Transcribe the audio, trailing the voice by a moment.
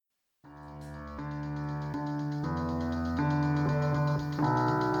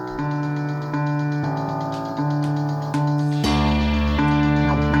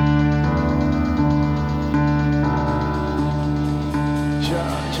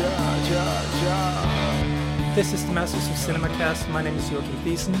This is the Masters of Cinema Cast. My name is Joachim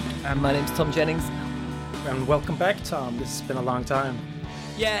Thiessen. And my name's Tom Jennings. And welcome back, Tom. This has been a long time.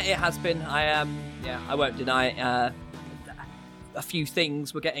 Yeah, it has been. I won't deny a few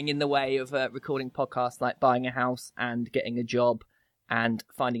things were getting in the way of recording podcasts, like buying a house and getting a job and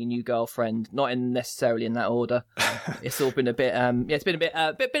finding a new girlfriend. Not necessarily in that order. It's all been a bit. It's been a bit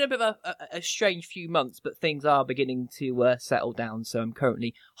of a strange few months, but things are beginning to settle down. So I'm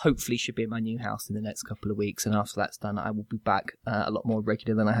currently, hopefully, should be in my new house in the next couple of weeks, and after that's done, I will be back a lot more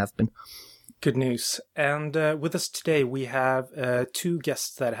regular than I have been. Good news. And with us today, we have two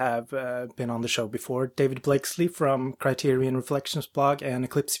guests that have been on the show before. David Blakesley from Criterion Reflections blog and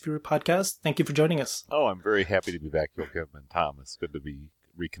Eclipse Viewer podcast. Thank you for joining us. Oh, I'm very happy to be back, Joachim and Tom. It's good to be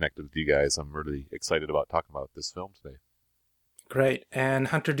reconnected with you guys. I'm really excited about talking about this film today. Great. And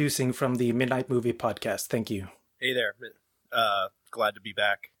Hunter Dusing from the Midnight Movie podcast. Thank you. Hey there. Glad to be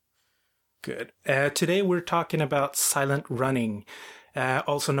back. Good. Today we're talking about Silent Running,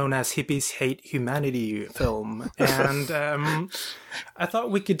 also known as Hippies Hate Humanity film. And I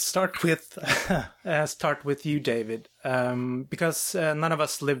thought we could start with you, David, because none of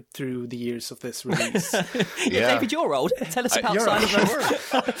us lived through the years of this release. Yeah. David, you're old. Tell us about Silent Running.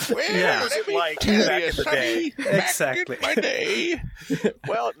 Where was it like back in the day? Exactly. My day.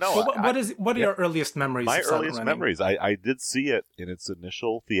 Well, no. What are your earliest memories? My of Silent earliest Running? memories. I did see it in its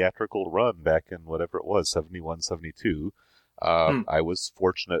initial theatrical run back in whatever it was, 71, 72. I was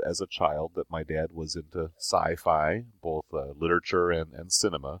fortunate as a child that my dad was into sci-fi, both literature and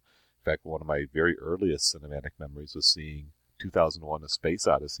cinema. In fact, one of my very earliest cinematic memories was seeing 2001: A Space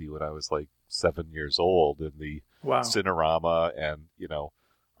Odyssey when I was like 7 years old in the Cinerama, and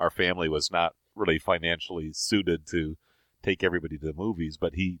our family was not really financially suited to take everybody to the movies,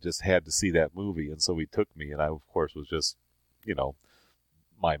 but he just had to see that movie, and so he took me, and I, of course, was just,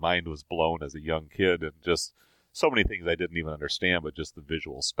 my mind was blown as a young kid, and just so many things I didn't even understand, but just the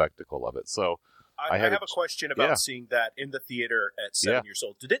visual spectacle of it. So I have a question about seeing that in the theater at 7 years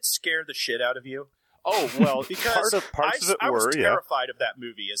old. Did it scare the shit out of you? Oh, well, because parts of it I was were, terrified of that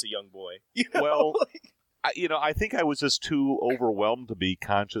movie as a young boy. Well, I think I was just too overwhelmed to be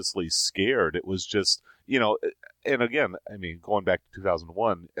consciously scared. It was just, and again, I mean, going back to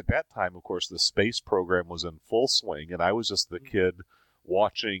 2001, at that time, of course, the space program was in full swing, and I was just the kid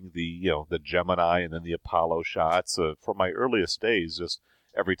watching the Gemini and then the Apollo shots from my earliest days. Just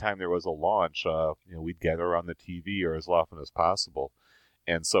every time there was a launch, we'd gather around the TV or as often as possible.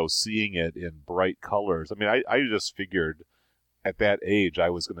 And so seeing it in bright colors, I mean, I just figured at that age I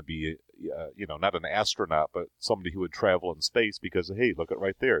was going to be, not an astronaut, but somebody who would travel in space because, hey, look at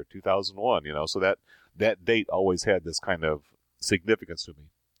right there, 2001, so that date always had this kind of significance to me.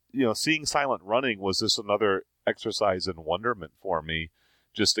 Seeing Silent Running was just another exercise in wonderment for me.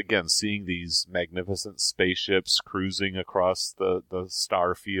 Just again, seeing these magnificent spaceships cruising across the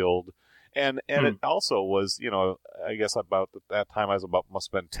star field. And it also was, I guess about that time I was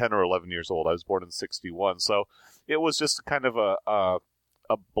must have been 10 or 11 years old. I was born in 61. So it was just kind of a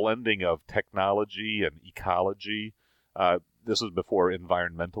blending of technology and ecology. This was before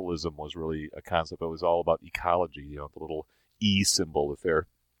environmentalism was really a concept. It was all about ecology, the little E symbol there.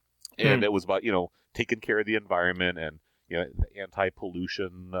 And it was about, taking care of the environment, and, the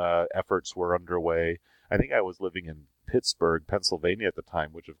anti-pollution efforts were underway. I think I was living in Pittsburgh, Pennsylvania at the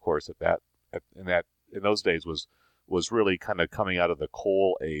time, which of course in those days was really kind of coming out of the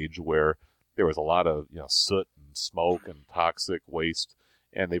coal age, where there was a lot of, soot and smoke and toxic waste,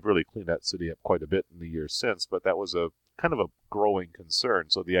 and they've really cleaned that city up quite a bit in the years since, but that was a kind of a growing concern.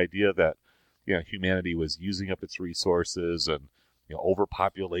 So the idea that, humanity was using up its resources and,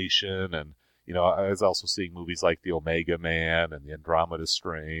 overpopulation, and, I was also seeing movies like The Omega Man and The Andromeda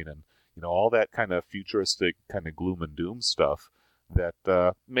Strain, and, all that kind of futuristic kind of gloom and doom stuff that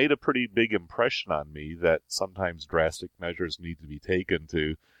made a pretty big impression on me, that sometimes drastic measures need to be taken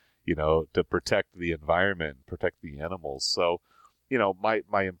to, to protect the environment, protect the animals. So,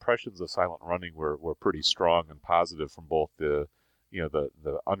 my impressions of Silent Running were pretty strong and positive from both the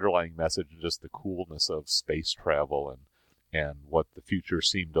underlying message and just the coolness of space travel and what the future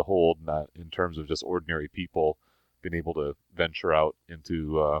seemed to hold, not in terms of just ordinary people being able to venture out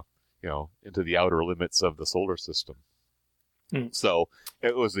into into the outer limits of the solar system. So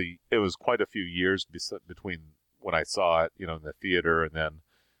it was quite a few years between when I saw it, in the theater, and then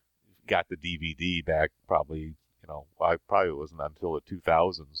got the DVD back probably, I probably wasn't until the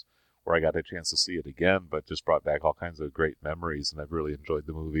 2000s where I got a chance to see it again, but just brought back all kinds of great memories, and I've really enjoyed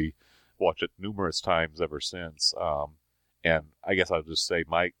the movie. Watched it numerous times ever since. And I guess I'll just say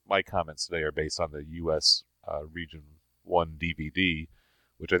my comments today are based on the U.S. Region 1 DVD,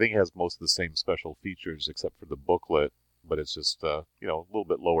 which I think has most of the same special features except for the booklet, but it's just a little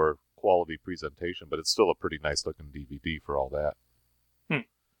bit lower quality presentation, but it's still a pretty nice looking DVD for all that.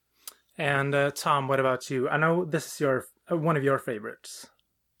 And Tom, what about you? I know this is one of your favorites,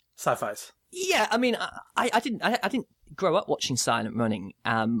 sci-fis. Yeah, I mean, I didn't grow up watching Silent Running.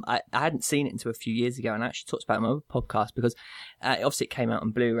 I hadn't seen it until a few years ago, and I actually talked about it on my other podcast because obviously it came out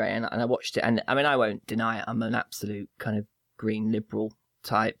on Blu-ray, and I watched it. And I mean, I won't deny it. I'm an absolute kind of green liberal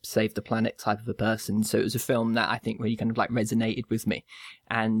type, save the planet type of a person. So it was a film that I think really kind of like resonated with me,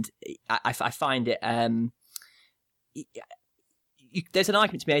 and I find it. There's an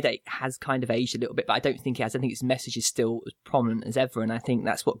argument to be made that it has kind of aged a little bit, but I don't think it has. I think its message is still as prominent as ever, and I think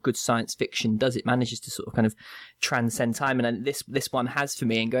that's what good science fiction does. It manages to sort of kind of transcend time, and this one has for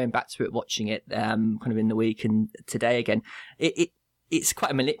me. And going back to it, watching it kind of in the week and today again, it's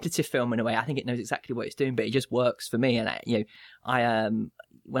quite a manipulative film in a way. I think it knows exactly what it's doing, but it just works for me. And I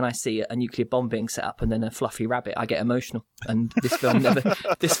when I see a nuclear bomb being set up and then a fluffy rabbit, I get emotional. And this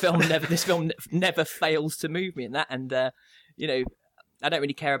film never fails to move me in that. And I don't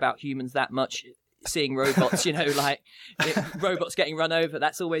really care about humans that much. Seeing robots, robots getting run over,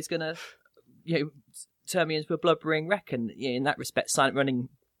 that's always going to, turn me into a blubbering wreck. And in that respect, Silent Running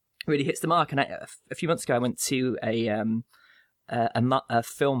really hits the mark. And a few months ago, I went to a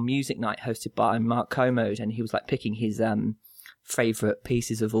film music night hosted by Mark Comode, and he was like picking his favourite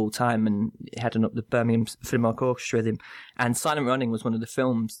pieces of all time, and he had the Birmingham Philharmonic Orchestra with him, and Silent Running was one of the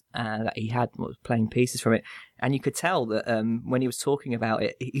films that he had was playing pieces from it, and you could tell that when he was talking about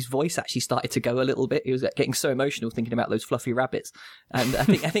it, his voice actually started to go a little bit. He was getting so emotional thinking about those fluffy rabbits, and I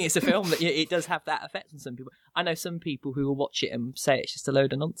think it's a film that it does have that effect on some people. I know some people who will watch it and say it's just a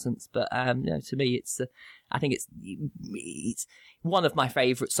load of nonsense, but to me, I think it's one of my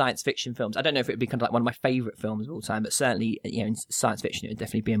favourite science fiction films. I don't know if it would be kind of like one of my favourite films of all time, but certainly, in science fiction, it would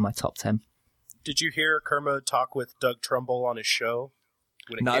definitely be in my top 10. Did you hear Kermode talk with Doug Trumbull on his show?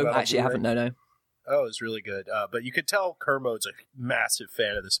 No, actually, I haven't. No. Oh, it was really good. But you could tell Kermode's a massive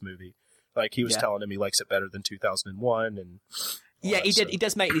fan of this movie. Like, he was telling him he likes it better than 2001, and yeah, he did. He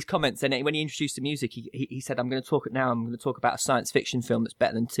does make these comments, and when he introduced the music, he said, "I'm going to talk about a science fiction film that's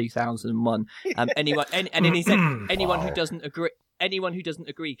better than 2001." And then he said, "Anyone who doesn't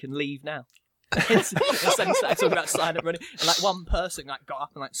agree can leave now." And so he started talking about Silent Running, and like one person like got up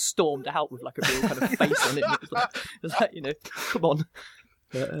and like stormed out with like a real kind of face on it. And it was like come on.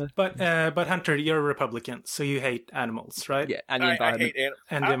 But Hunter, you're a Republican, so you hate animals, right? Yeah, and the environment.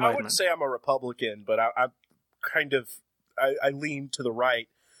 I hate I wouldn't say I'm a Republican, but I'm kind of I lean to the right.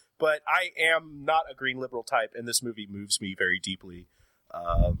 But I am not a green liberal type, and this movie moves me very deeply.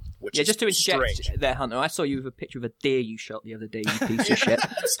 Which is just to interject strange. there, Hunter, I saw you with a picture of a deer you shot the other day, you piece of shit.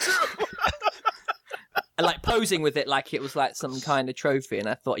 That's true. And like posing with it like it was like some kind of trophy, and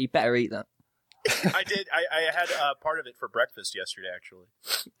I thought you better eat that. I did. I had part of it for breakfast yesterday, actually.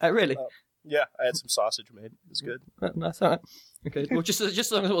 Oh, really? Yeah, I had some sausage made. It was good. That's all right. Okay. Well, just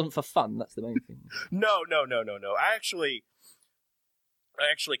as long as it wasn't for fun, that's the main thing. No. I actually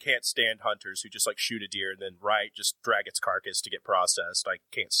can't stand hunters who just like shoot a deer and then just drag its carcass to get processed. I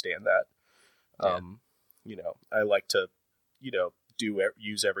can't stand that. Yeah. I like to,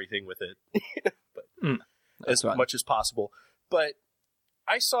 use everything with it, but as much as possible. But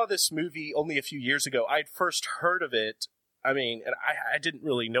I saw this movie only a few years ago. I'd first heard of it. I mean, and I didn't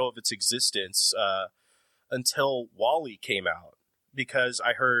really know of its existence until WALL-E came out, because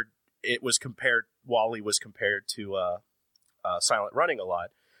I heard WALL-E was compared to Silent Running a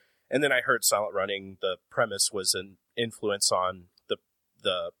lot. And then I heard Silent Running, the premise was an influence on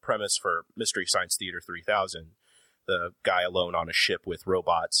the premise for Mystery Science Theater 3000, the guy alone on a ship with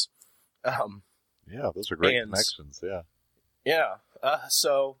robots. Yeah, those are great connections, yeah. Yeah.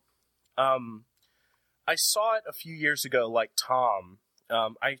 So I saw it a few years ago, like Tom.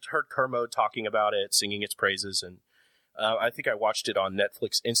 I heard Kermode talking about it, singing its praises, and I think I watched it on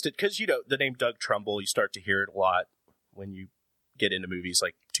Netflix Instant, because, the name Doug Trumbull, you start to hear it a lot when you get into movies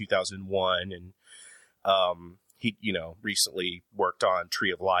like 2001, and he, recently worked on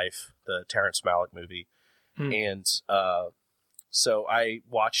Tree of Life, the Terrence Malick movie, and so I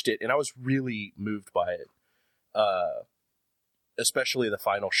watched it, and I was really moved by it. Especially the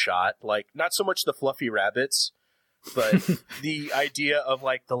final shot, like not so much the fluffy rabbits, but the idea of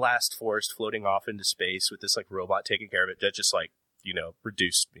like the last forest floating off into space with this like robot taking care of it, that just like,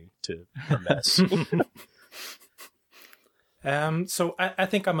 reduced me to a mess. So I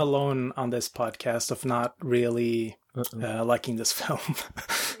think I'm alone on this podcast of not really liking this film.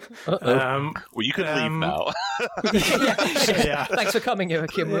 Well, you can leave now. Yeah. Thanks for coming,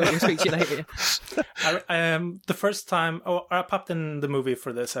 Joachim. We'll speak to you later. The first time, I popped in the movie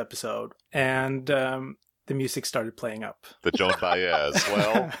for this episode, and the music started playing up. The Joan Baez.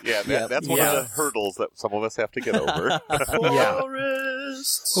 Well, that's one of the hurdles that some of us have to get over.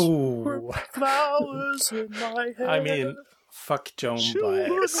 Forests, flowers in my head. I mean, fuck Joan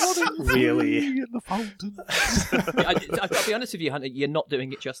Baez. Really? In the fountain. I'll be honest with you, Hunter, you're not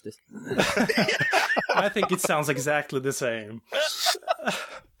doing it justice. I think it sounds exactly the same.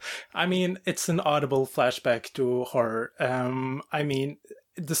 I mean, it's an audible flashback to horror. I mean,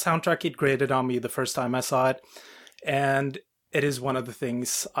 the soundtrack, it grated on me the first time I saw it, and it is one of the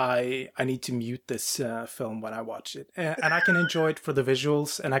things I need to mute this film when I watch it. And I can enjoy it for the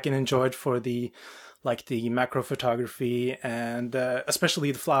visuals, and I can enjoy it for the macro photography, and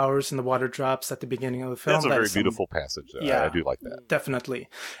especially the flowers and the water drops at the beginning of the film. That's a very beautiful passage. Yeah, I do like that. Definitely.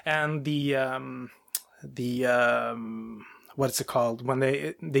 And the what is it called when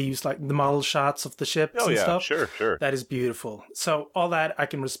they use like the model shots of the ships and stuff? Sure. That is beautiful. So all that I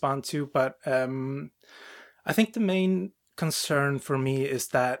can respond to, but I think the main concern for me is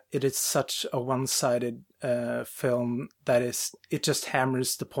that it is such a one-sided film that it just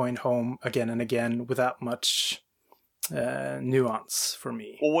hammers the point home again and again without much nuance for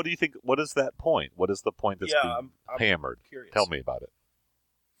me. Well, what do you think? What is that point? What is the point that's being hammered? Curious. Tell me about it.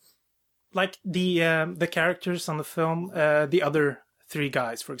 Like the characters on the film, the other three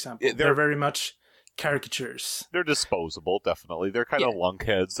guys, for example, they're very much caricatures. They're disposable, definitely. They're kind of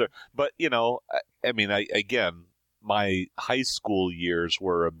lunkheads. But, I mean, again, my high school years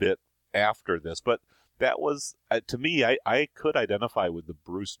were a bit after this, but that was, to me, I could identify with the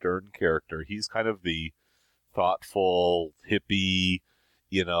Bruce Dern character. He's kind of the thoughtful, hippie,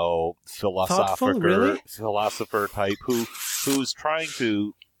 philosopher type who's trying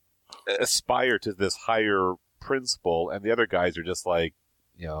to aspire to this higher principle, and the other guys are just like,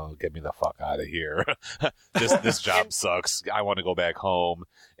 get me the fuck out of here. This job sucks. I want to go back home,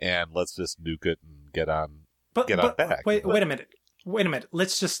 and let's just nuke it and get on back. Wait a minute.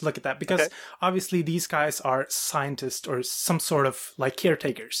 Let's just look at that, because obviously these guys are scientists or some sort of like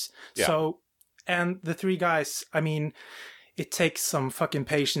caretakers. Yeah. So, and the three guys, I mean, it takes some fucking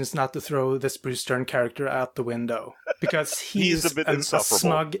patience not to throw this Bruce Dern character out the window, because he's a bit a insufferable.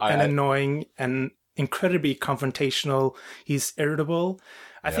 smug and annoying and incredibly confrontational. He's irritable.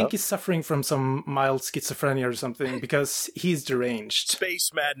 I think he's suffering from some mild schizophrenia or something, because he's deranged. Space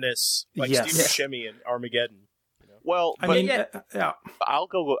madness, like Steve Buscemi in Armageddon. Well, I mean, I'll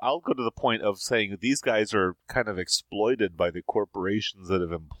go to the point of saying that these guys are kind of exploited by the corporations that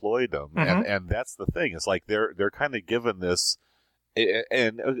have employed them, and that's the thing. It's like they're kind of given this,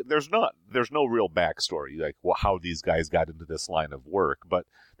 and there's no real backstory, like how these guys got into this line of work, but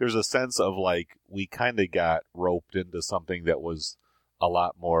there's a sense of like we kind of got roped into something that was a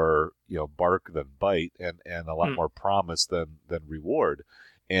lot more bark than bite, and a lot more promise than reward.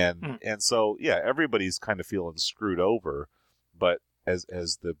 And so, everybody's kind of feeling screwed over. But as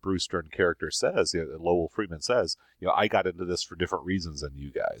the Bruce Dern character says, Lowell Freeman says, I got into this for different reasons than you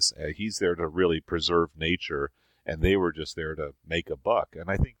guys. He's there to really preserve nature, and they were just there to make a buck.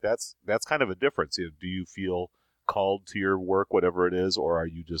 And I think that's kind of a difference. Do you feel called to your work, whatever it is, or are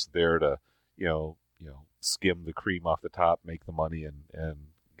you just there to, skim the cream off the top, make the money, and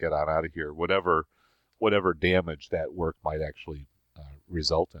get on out of here? Whatever damage that work might actually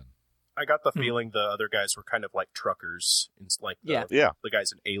result in. I got the feeling the other guys were kind of like truckers, like the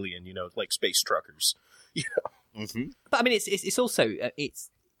guys in Alien, like space truckers. Mm-hmm. But I mean, it's also it's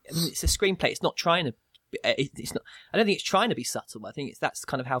a screenplay. It's not trying to. It's not. I don't think it's trying to be subtle. I think that's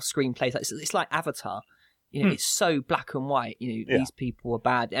kind of how screenplays. It's like Avatar. It's so black and white. These people are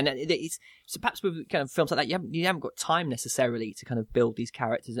bad, and it's so perhaps with kind of films like that, you haven't got time necessarily to kind of build these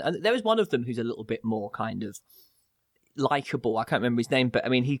characters. And there is one of them who's a little bit more kind of likable. I can't remember his name, but I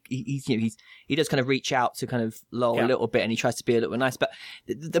mean, he does kind of reach out to kind of Lowell a little bit, and he tries to be a little bit nice. But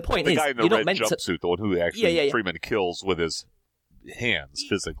the point is, the guy in the red jumpsuit, the one who actually Freeman kills with his hands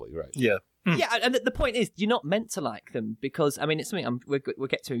physically, right? Yeah. Yeah, and the point is, you're not meant to like them, because I mean, it's something we'll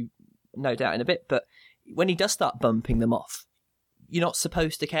get to no doubt in a bit. But when he does start bumping them off, you're not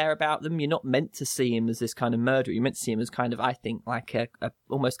supposed to care about them. You're not meant to see him as this kind of murderer. You're meant to see him as kind of, I think, like a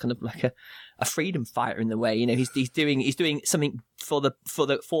almost kind of like a freedom fighter in the way. He's doing something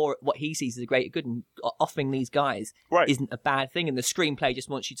for what he sees as a greater good, and offering these guys isn't a bad thing. And the screenplay just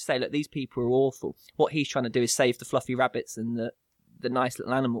wants you to say, look, these people are awful. What he's trying to do is save the fluffy rabbits and the nice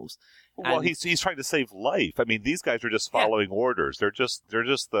little animals. Well, he's trying to save life. I mean, these guys are just following orders. They're just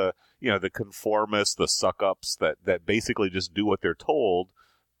the the conformists, the suck-ups that basically just do what they're told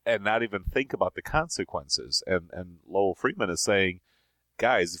and not even think about the consequences. And Lowell Freeman is saying,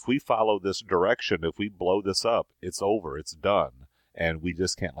 guys, if we follow this direction, if we blow this up, it's over, it's done, and we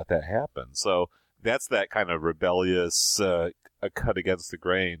just can't let that happen. So that's that kind of rebellious, a cut against the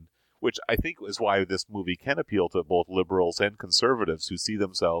grain, which I think is why this movie can appeal to both liberals and conservatives who see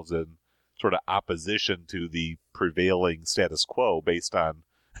themselves in sort of opposition to the prevailing status quo based on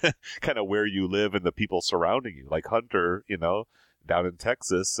kind of where you live and the people surrounding you. Like Hunter, down in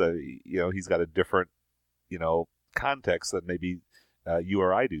Texas, he's got a different, context than maybe you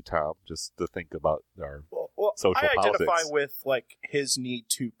or I do, Tom, just to think about our social politics. I identify with, like, his need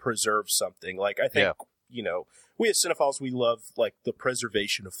to preserve something. Like, I think, we as cinephiles, we love, like, the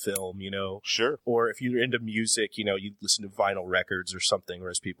preservation of film, Sure. Or if you're into music, you listen to vinyl records or something,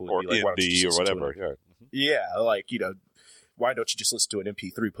 whereas people would be like, why don't you just listen to it? Yeah. Mm-hmm. Yeah, like, why don't you just listen to an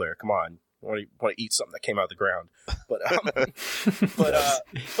MP3 player? Come on. Want to eat something that came out of the ground. But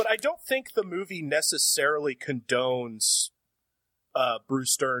but I don't think the movie necessarily condones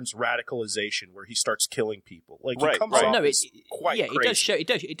Bruce Dern's radicalization, where he starts killing people. Like, he comes off quite crazy.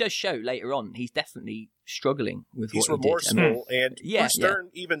 It does show later on. He's definitely struggling with He's what remorseful, he did. and Bruce Dern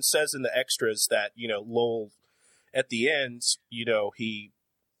even says in the extras that Lowell, at the end, he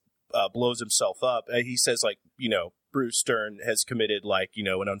blows himself up. He says, like, Bruce Dern has committed, like,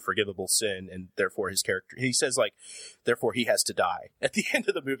 an unforgivable sin, and therefore his character, he says, like, therefore he has to die at the end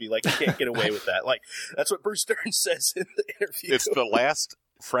of the movie. Like, he can't get away with that. Like, that's what Bruce Dern says in the interview. It's the last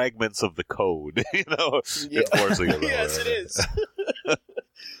fragments of the code, enforcing it. Yes, it is.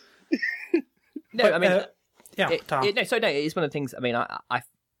 No, I mean, Tom. it is one of the things. I mean, I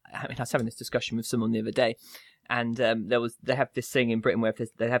was having this discussion with someone the other day, and they have this thing in Britain where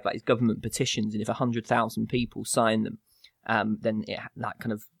they have like these government petitions, and if 100,000 people sign them, then that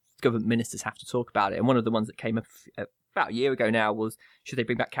kind of government ministers have to talk about it. And one of the ones that came up about a year ago now was, should they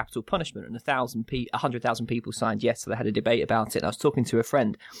bring back capital punishment? And 100,000 people signed yes, so they had a debate about it. And I was talking to a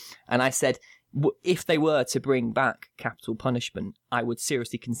friend, and I said, if they were to bring back capital punishment, I would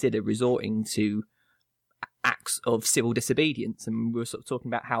seriously consider resorting to acts of civil disobedience. And we were sort of talking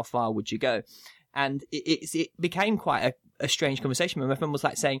about how far would you go. And it became quite a strange conversation. My friend was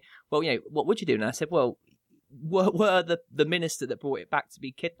like saying, well, what would you do? And I said, well, were the minister that brought it back to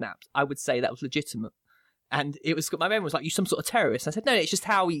be kidnapped, I would say that was legitimate. And my friend was like, you some sort of terrorist? I said, no, it's just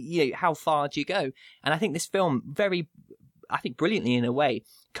how far do you go? And I think this film brilliantly in a way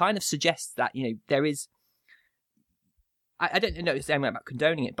kind of suggests that, there is, I don't know the same way about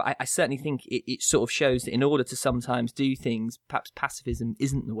condoning it, but I certainly think it sort of shows that in order to sometimes do things, perhaps pacifism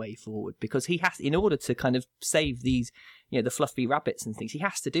isn't the way forward, because he has, in order to kind of save these, the fluffy rabbits and things, he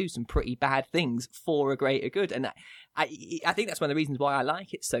has to do some pretty bad things for a greater good. And I think that's one of the reasons why I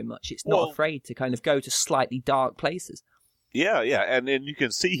like it so much. It's not afraid to kind of go to slightly dark places. Yeah, and you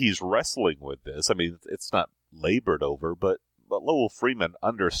can see he's wrestling with this. I mean, it's not labored over, but Lowell Freeman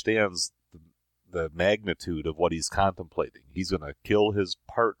understands the magnitude of what he's contemplating. He's going to kill his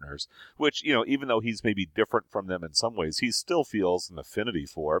partners, which, even though he's maybe different from them in some ways, he still feels an affinity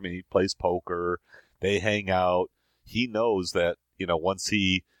for. I mean, he plays poker, they hang out. He knows that, once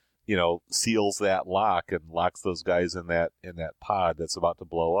he, seals that lock and locks those guys in that pod that's about to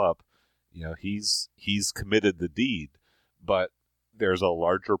blow up, he's committed the deed. But there's a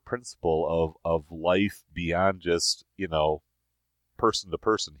larger principle of life beyond just, person to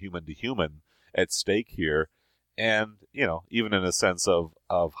person, human to human, at stake here. And, even in a sense of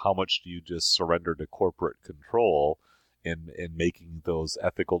how much do you just surrender to corporate control in making those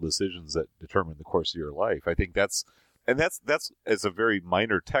ethical decisions that determine the course of your life. I think that's a very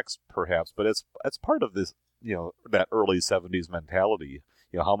minor text perhaps, but it's part of this, that early 70s mentality.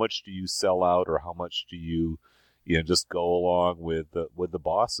 How much do you sell out, or how much do you just go along with the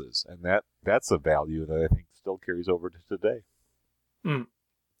bosses? And that's a value that I think still carries over to today.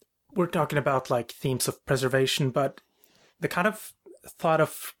 We're talking about like themes of preservation, but the kind of thought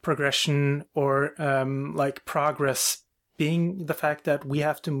of progression or like progress being the fact that we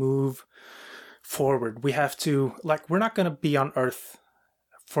have to move forward. We have to, like, we're not going to be on Earth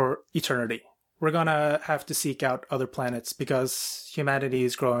for eternity. We're going to have to seek out other planets because humanity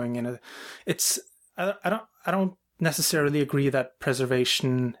is growing, and I don't necessarily agree that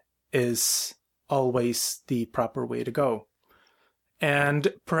preservation is always the proper way to go.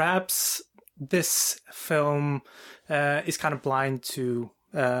 And perhaps this film is kind of blind to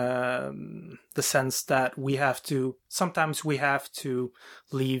the sense that sometimes we have to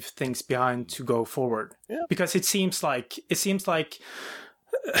leave things behind to go forward. Yeah. Because it seems like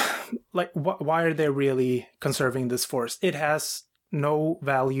why are they really conserving this forest? It has no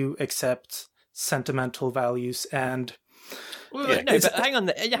value except sentimental values, and no, but hang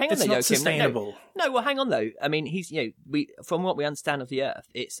on, it's not sustainable. No, well, hang on though. I mean, from what we understand of the Earth,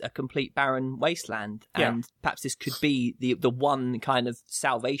 it's a complete barren wasteland, and perhaps this could be the one kind of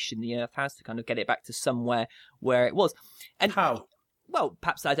salvation the Earth has to kind of get it back to somewhere where it was. And how? Well,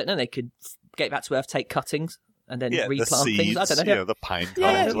 perhaps I don't know. They could get it back to Earth, take cuttings, and then replant the seeds, things. I don't know. The pine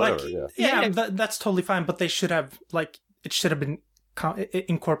cones, whatever. That's totally fine. But they should have it should have been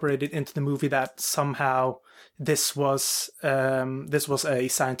incorporated into the movie that somehow this was a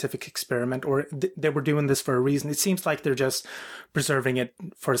scientific experiment, or they were doing this for a reason. It seems like they're just preserving it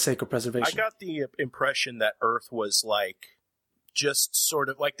for the sake of preservation. I got the impression that Earth was just sort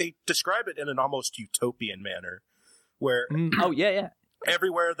of they describe it in an almost utopian manner, where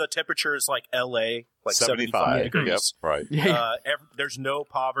everywhere the temperature is like LA, 75 degrees. Yep, right. There's no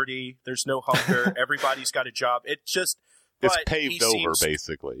poverty, there's no hunger, everybody's got a job. It's paved over,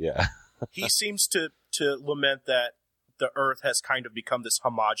 basically, yeah. He seems to lament that the Earth has kind of become this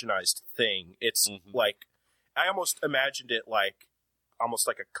homogenized thing. It's I almost imagined it almost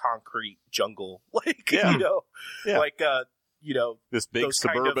like a concrete jungle, this big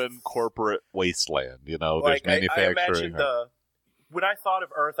suburban corporate wasteland. There's manufacturing. I imagine when I thought of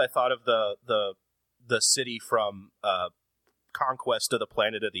Earth, I thought of the city from Conquest of the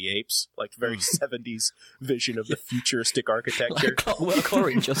Planet of the Apes, very 70s vision of the futuristic architecture. Like Clockwork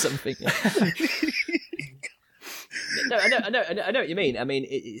Orange or something. No, I know what you mean. I mean,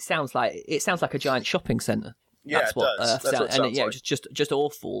 it sounds like a giant shopping centre. Yeah, that's what does. Earth sounds like. just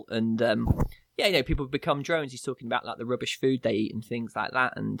awful. And people become drones. He's talking about the rubbish food they eat and things like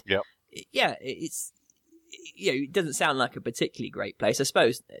that. And it doesn't sound like a particularly great place. I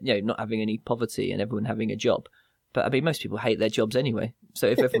suppose not having any poverty and everyone having a job. But I mean, most people hate their jobs anyway. So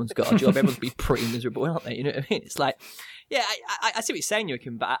if everyone's got a job, everyone's be pretty miserable, aren't they? You know what I mean? It's I see what you're saying,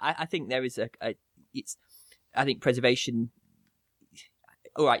 Joachim, but I think there is I think preservation.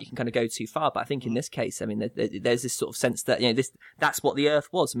 All right, you can kind of go too far, but I think in this case, I mean, there's this sort of sense that that's what the Earth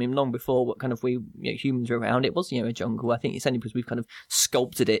was. I mean, long before what kind of humans were around, it was a jungle. I think it's only because we've kind of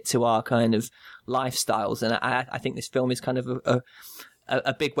sculpted it to our kind of lifestyles, and I think this film is kind of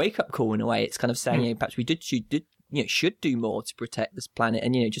a big wake up call in a way. It's kind of saying perhaps we should do more to protect this planet,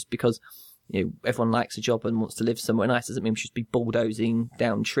 and just because everyone likes a job and wants to live somewhere nice doesn't mean we should be bulldozing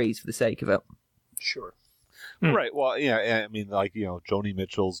down trees for the sake of it. Sure. Right. Well, I mean, Joni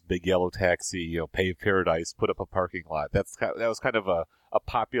Mitchell's Big Yellow Taxi, Paved Paradise, put up a parking lot. That was kind of a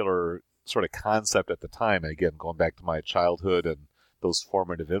popular sort of concept at the time. And again, going back to my childhood and those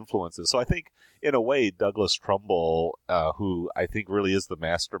formative influences. So I think, in a way, Douglas Trumbull, who I think really is the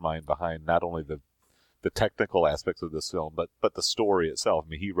mastermind behind not only the technical aspects of this film, but the story itself. I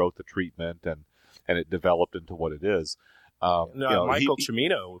mean, he wrote the treatment, and it developed into what it is. Michael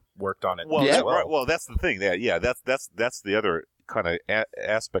Cimino worked on it. Well, right, well, that's the thing. That's the other kind of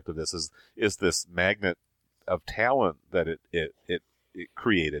aspect of this is this magnet of talent that it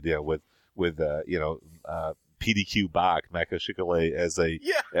created. With PDQ Bach, Maka Shikale as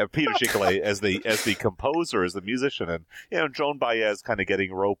Peter Shikale as the composer, as the musician, and Joan Baez kind of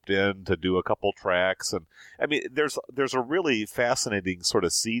getting roped in to do a couple tracks, and I mean, there's a really fascinating sort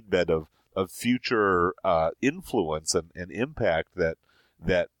of seedbed of future influence and impact that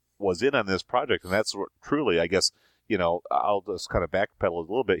was in on this project, and that's what truly, I guess, I'll just kind of backpedal a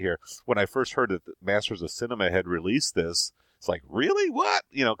little bit here. When I first heard that Masters of Cinema had released this, it's like, really? What?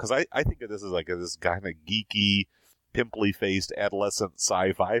 Because I think of this as this kind of geeky, pimply-faced adolescent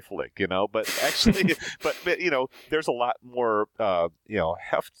sci-fi flick, but actually, but there's a lot more,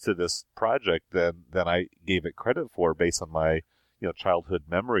 heft to this project than I gave it credit for based on my, childhood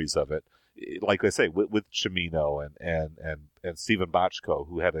memories of it. Like I say, with Cimino and Stephen Bochco,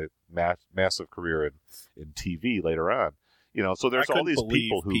 who had a massive career in TV later on. So there's all these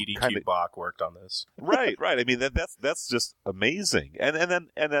people who kind of Bach worked on this. Right. I mean, that's just amazing. And then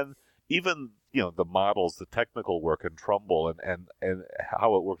even the models, the technical work in Trumbull, and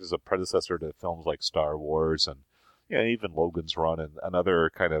how it worked as a predecessor to films like Star Wars and even Logan's Run and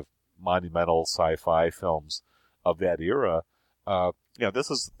other kind of monumental sci-fi films of that era.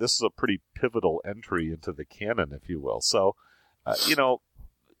 This is a pretty pivotal entry into the canon, if you will. So,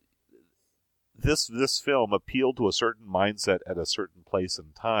 this film appealed to a certain mindset at a certain place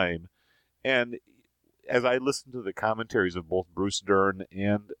and time. And as I listened to the commentaries of both Bruce Dern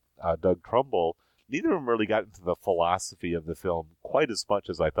and Doug Trumbull, neither of them really got into the philosophy of the film quite as much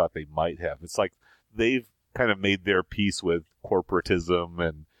as I thought they might have. It's like they've kind of made their peace with corporatism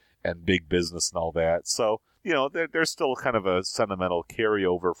and big business and all that. So there's still kind of a sentimental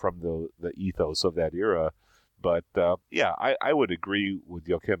carryover from the ethos of that era. But, I would agree with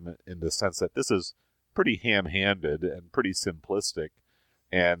Joachim in the sense that this is pretty ham-handed and pretty simplistic.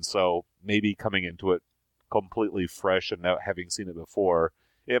 And so maybe coming into it completely fresh and not having seen it before,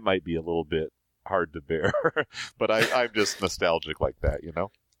 it might be a little bit hard to bear. But I'm just nostalgic like that,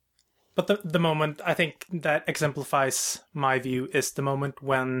 But the moment I think that exemplifies my view is the moment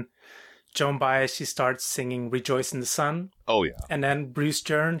when Joan Baez, she starts singing Rejoice in the Sun. Oh, yeah. And then Bruce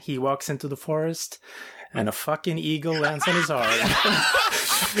Dern, he walks into the forest and a fucking eagle lands on his arm.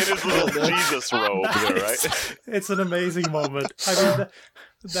 In his little Jesus robe there, right? It's an amazing moment. I mean,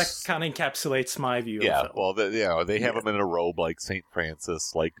 that kind of encapsulates my view. Yeah, of it. well, they have him in a robe like St.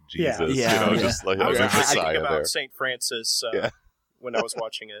 Francis, like Jesus, Yeah. just like I was a actually Messiah thinking about there. St. Francis when I was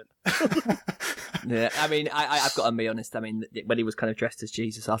watching it. Yeah, I mean, I've got to be honest. I mean, when he was kind of dressed as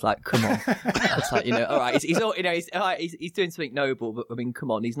Jesus, I was like, come on. I was like, all right, he's all, he's doing something noble, but I mean,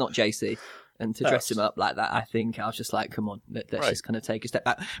 come on, he's not JC. And to dress him up like that, I think I was just like, come on, let's just kind of take a step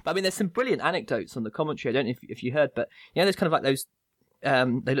back. But I mean, there's some brilliant anecdotes on the commentary. I don't know if you heard, but there's kind of like those.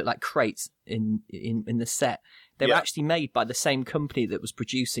 They look like crates in the set. They were actually made by the same company that was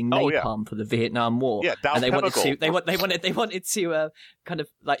producing napalm for the Vietnam War. Yeah, Dow and they Chemical. wanted to kind of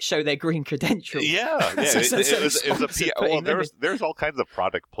like show their green credentials. Yeah. There's all kinds of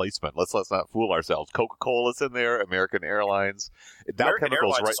product placement. Let's not fool ourselves. Coca-Cola's in there, American Airlines, Dow American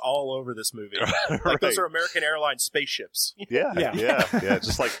Chemicals, Airlines right? is all over this movie. Right. Those are American Airlines spaceships. Yeah,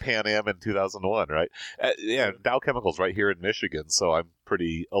 just like Pan Am in 2001, right? Dow Chemicals right here in Michigan, so I'm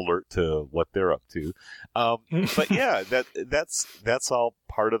pretty alert to what they're up to. But yeah, that's all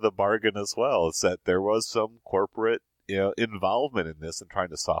part of the bargain as well. Is that there was some corporate involvement in this and trying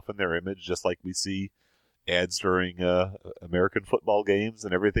to soften their image, just like we see ads during American football games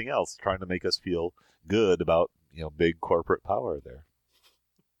and everything else, trying to make us feel good about big corporate power there.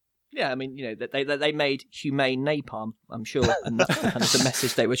 Yeah, I mean, they made humane napalm, I'm sure, and that's kind of the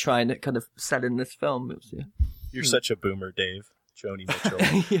message they were trying to kind of sell in this film. You're such a boomer, Dave. Joni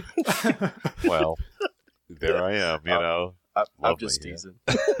Mitchell. Well, there I am, I'm just teasing.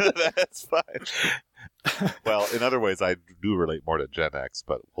 That's fine. Well, in other ways, I do relate more to Gen X,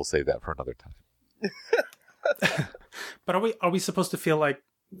 but we'll save that for another time. But are we supposed to feel like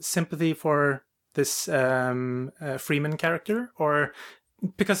sympathy for this Freeman character, or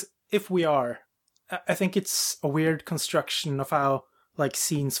because if we are, I think it's a weird construction of how like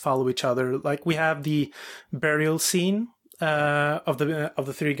scenes follow each other. Like we have the burial scene of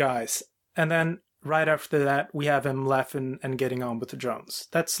the three guys, and then right after that we have him laughing and getting on with the drums.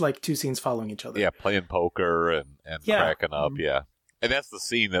 That's like two scenes following each other. Yeah, playing poker and cracking up. Yeah, and that's the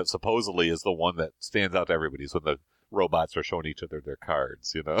scene that supposedly is the one that stands out to everybody. Is when the robots are showing each other their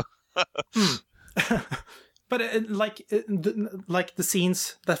cards. But like the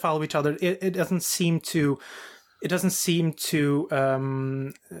scenes that follow each other, it doesn't seem to. It doesn't seem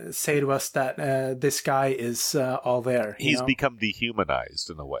to say to us that this guy is all there. He's become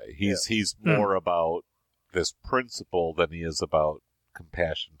dehumanized in a way. He's more about this principle than he is about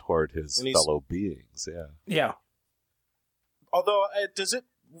compassion toward his fellow beings. Yeah. Yeah. Although, does it?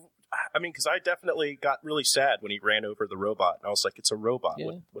 I mean, because I definitely got really sad when he ran over the robot, and I was like, "It's a robot.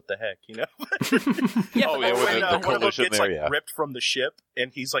 Yeah. What the heck?" Yeah, when the one of them collision gets there, ripped from the ship,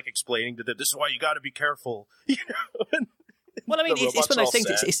 and he's like explaining to them, "This is why you got to be careful." Well, I mean, it's one of those things.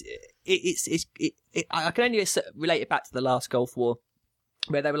 Sad. I can only relate it back to the last Gulf War,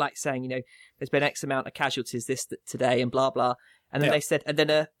 where they were like saying, there's been X amount of casualties today, and blah blah, and then they said, and then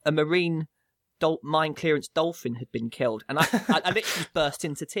a Marine mine clearance dolphin had been killed, and I literally burst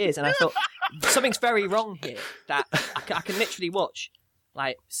into tears, and I thought something's very wrong here. That I can literally watch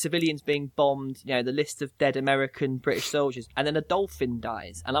like civilians being bombed, the list of dead American, British soldiers, and then a dolphin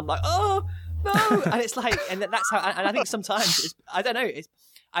dies, and I'm like, oh no, and it's like, and that's how. And I think sometimes I don't know.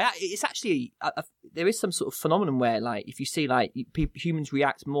 It's actually there is some sort of phenomenon where like if you see like humans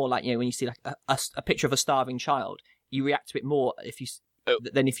react more like when you see like a picture of a starving child, you react to it more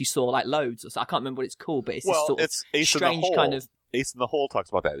than if you saw like loads. I can't remember what it's called, but it's this sort of strange kind of. Ace in the Hole talks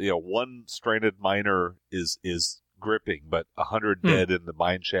about that. One stranded miner is gripping, but 100 dead in the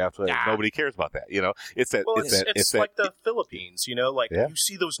mine shaft. Nobody cares about that. It's that. Well, it's like that, the Philippines. You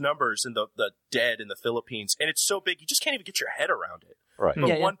see those numbers and the dead in the Philippines, and it's so big you just can't even get your head around it. Right.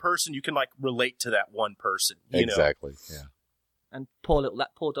 But one person, you can like relate to that one person. Exactly. Yeah. And that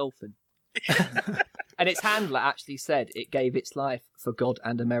poor dolphin. And its handler actually said it gave its life for God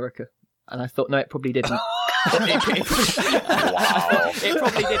and America. And I thought, no, it probably didn't. Wow. It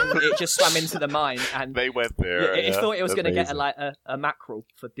probably didn't. It just swam into the mine, and They went there. it thought it was going to get Amazing. a mackerel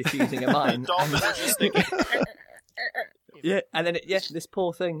for diffusing a mine. Dolphin was just thinking. Yeah, and then this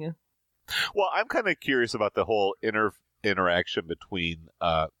poor thing. Yeah. Well, I'm kind of curious about the whole interaction between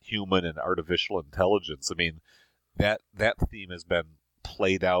human and artificial intelligence. I mean, that theme has been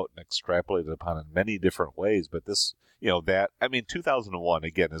played out and extrapolated upon in many different ways, but this, 2001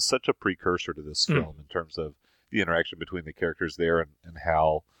 again is such a precursor to this film in terms of the interaction between the characters there and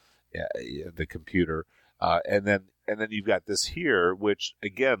how the computer, and then you've got this here, which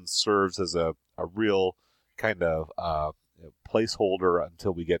again serves as a real kind of placeholder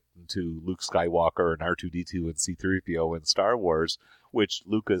until we get into Luke Skywalker and R2-D2 and C-3PO in Star Wars, which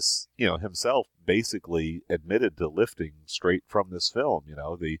Lucas, himself basically admitted to lifting straight from this film.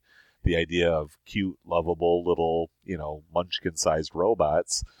 The idea of cute, lovable little, munchkin-sized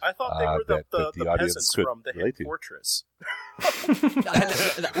robots. I thought they were the audience peasants could from the relate hit to. Fortress.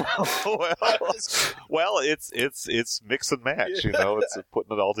 well, it's mix and match. It's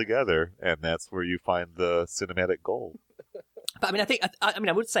putting it all together, and that's where you find the cinematic gold. But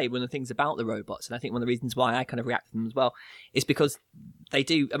I would say one of the things about the robots, and I think one of the reasons why I kind of react to them as well, is because they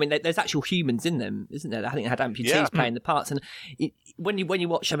do. I mean, there's actual humans in them, isn't there? I think they had amputees playing the parts, and when you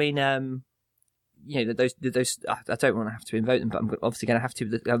watch, those. I don't want to have to invoke them, but I'm obviously going to have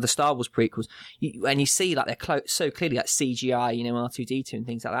to. The Star Wars prequels, and you see like they're so clearly like CGI, R2-D2 and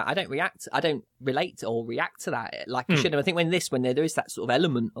things like that. I don't relate or react to that like I should have. I think when there is that sort of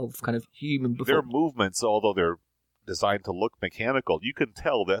element of kind of human. Their movements, although they're designed to look mechanical, you can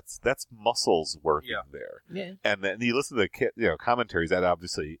tell that's muscles working there. Yeah. And then you listen to commentaries, that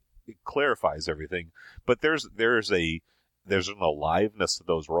obviously clarifies everything. But there's an aliveness to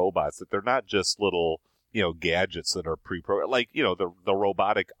those robots, that they're not just little gadgets that are pre-programmed, like the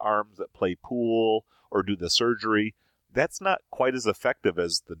robotic arms that play pool or do the surgery. That's not quite as effective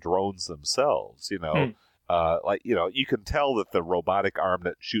as the drones themselves. You can tell that the robotic arm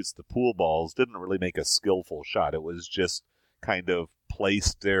that shoots the pool balls didn't really make a skillful shot. It was just kind of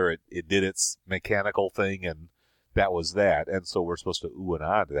placed there. It did its mechanical thing, and that was that. And so we're supposed to ooh and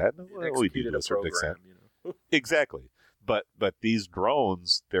ah to that. It executed a program, Exactly. But these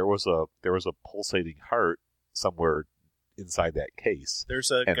drones, there was a pulsating heart somewhere inside that case. There's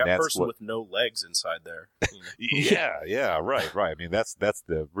a person with no legs inside there. Yeah, right. I mean, that's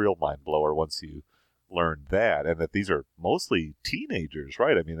the real mind blower once you learned that, and that these are mostly teenagers,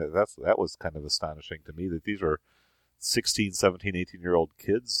 right? I mean, that was kind of astonishing to me, that these are 16, 17, 18-year-old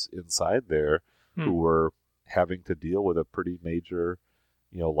kids inside there who were having to deal with a pretty major,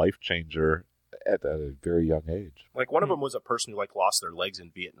 life changer at a very young age. Like one of them was a person who lost their legs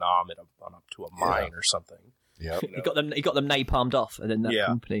in Vietnam up to a mine or something. Yeah, he got them napalmed off, and then that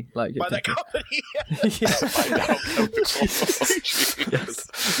company, by that company.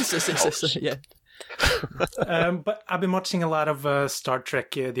 Yeah. But I've been watching a lot of Star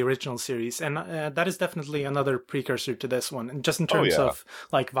Trek, the original series, and that is definitely another precursor to this one. And just in terms of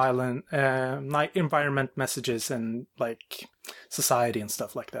violent, environment messages and society and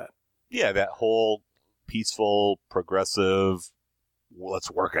stuff like that. Yeah, that whole peaceful, progressive, let's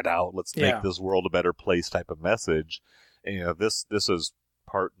work it out, let's make this world a better place type of message. And this is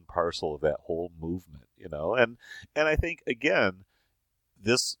part and parcel of that whole movement, And I think again,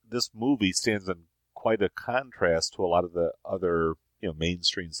 this movie stands in quite a contrast to a lot of the other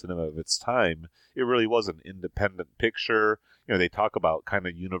mainstream cinema of its time. It really was an independent picture. They talk about kind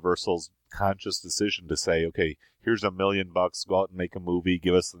of Universal's conscious decision to say, okay, here's $1 million, go out and make a movie,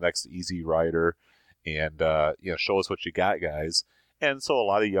 give us the next Easy Rider, and show us what you got, guys. And so a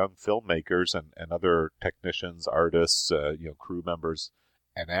lot of young filmmakers and other technicians, artists, crew members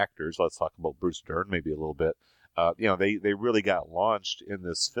and actors, let's talk about Bruce Dern maybe a little bit, they really got launched in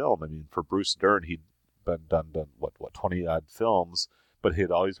this film. I mean, for Bruce Dern, he'd been done 20 odd films, but he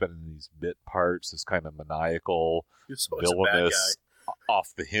had always been in these bit parts, this kind of maniacal, villainous,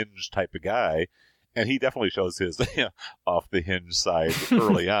 off the hinge type of guy. And he definitely shows his off the hinge side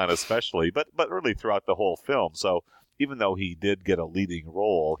early on, especially, but really throughout the whole film. So even though he did get a leading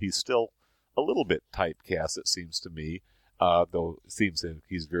role, he's still a little bit typecast, it seems to me. Though it seems that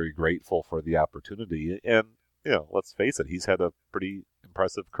he's very grateful for the opportunity. And let's face it, he's had a pretty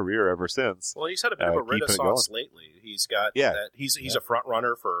impressive career ever since. Well, he's had a bit of a renaissance lately. He's got that. He's a front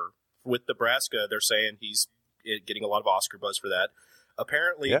runner with Nebraska. They're saying he's getting a lot of Oscar buzz for that.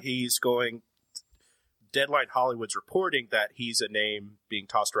 Apparently, he's going. Deadline Hollywood's reporting that he's a name being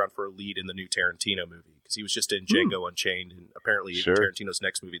tossed around for a lead in the new Tarantino movie, because he was just in Django Unchained, and apparently in Tarantino's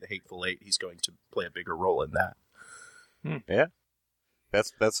next movie, The Hateful Eight, he's going to play a bigger role in that. Yeah.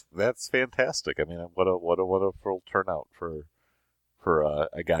 That's fantastic. I mean, what a full turnout for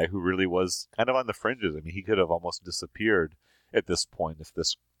a guy who really was kind of on the fringes. I mean, he could have almost disappeared at this point if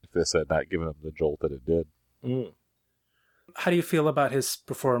this had not given him the jolt that it did. Mm. How do you feel about his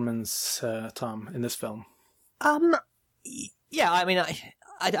performance, Tom, in this film? Yeah, I mean,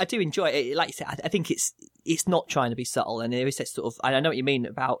 I do enjoy it. Like you said, I think it's not trying to be subtle, and there is that sort of. I know what you mean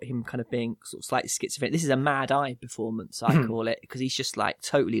about him kind of being sort of slightly schizophrenic. This is a mad eye performance, I call it, because he's just like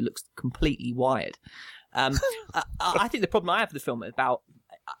totally looks completely wired. I think the problem I have with the film is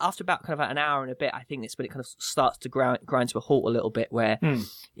after about kind of an hour and a bit, I think it's when it kind of starts to grind to a halt a little bit, where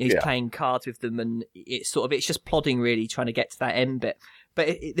he's playing cards with them, and it's just plodding, really trying to get to that end bit. But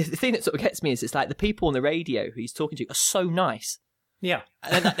the thing that sort of gets me is it's like the people on the radio who he's talking to are so nice. Yeah.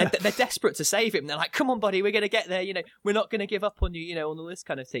 And they're desperate to save him. They're like, come on, buddy, we're going to get there. We're not going to give up on you, on all this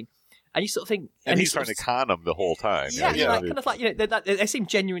kind of thing. And you sort of think... And he's trying to con him the whole time. Yeah, kind of like, they seem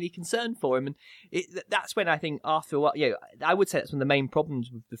genuinely concerned for him. And that's when I think after a while, I would say that's one of the main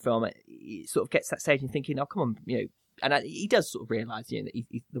problems with the film. It sort of gets to that stage and thinking, oh, come on, and he does sort of realise, that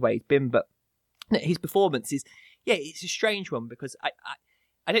he's the way he's been. But his performance is, it's a strange one because I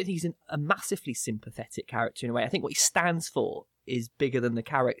don't think he's a massively sympathetic character in a way. I think what he stands for is bigger than the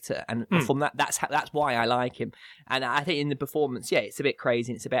character, and from that's why I like him. And I think in the performance, it's a bit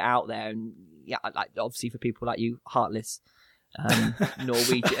crazy and it's a bit out there, and like obviously for people like you, heartless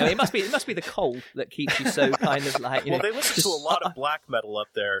Norwegian. I mean, it must be the cold that keeps you so kind of like. Well, they listen to a lot of black metal up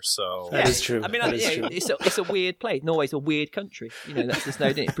there, so that is true. I mean, true. It's a weird place. Norway's a weird country. That's just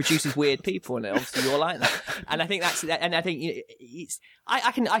it produces weird people, and obviously you're like that. And I think and I think it's.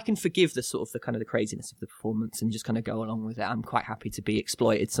 I can forgive the sort of the kind of the craziness of the performance and just kind of go along with it. I'm quite happy to be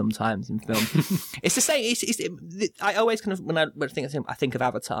exploited sometimes in film. It's the same. I always kind of when I think of him, I think of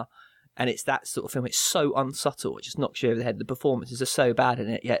Avatar. And it's that sort of film. It's so unsubtle. It just knocks you over the head. The performances are so bad in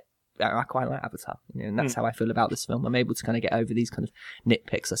it, yet I quite like Avatar. And that's how I feel about this film. I'm able to kind of get over these kind of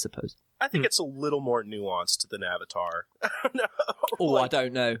nitpicks, I suppose. I think it's a little more nuanced than Avatar. No, I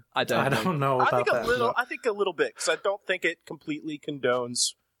don't know. I don't know about that. I think a little bit, because I don't think it completely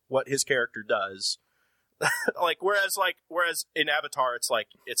condones what his character does. Whereas in Avatar, it's like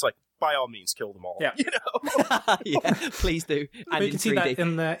by all means kill them all. Yeah. Yeah, please do. And you can see that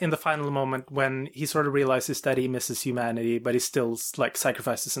in the final moment when he sort of realizes that he misses humanity, but he still like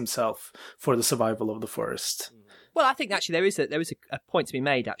sacrifices himself for the survival of the forest. Well, I think actually there is a point to be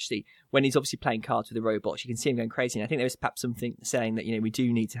made actually when he's obviously playing cards with the robots. You can see him going crazy, and I think there is perhaps something saying that we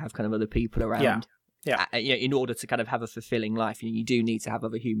do need to have kind of other people around. Yeah. In order to kind of have a fulfilling life, you do need to have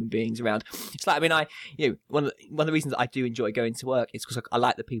other human beings around. It's like, I mean, one of the reasons that I do enjoy going to work is because I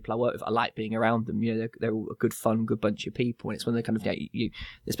like the people I work with. I like being around them. They're all a good fun, good bunch of people. And it's one of the kind of, I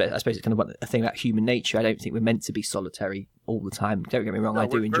suppose it's kind of a thing about human nature. I don't think we're meant to be solitary all the time. Don't get me wrong. I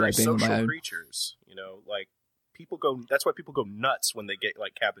do enjoy being on my own. Creatures, like people go. That's why people go nuts when they get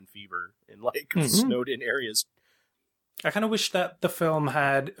like cabin fever in like snowed in areas. I kind of wish that the film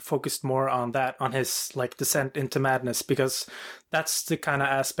had focused more on that, on his like descent into madness, because that's the kind of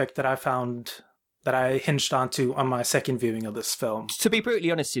aspect that I found that I hinged onto on my second viewing of this film. To be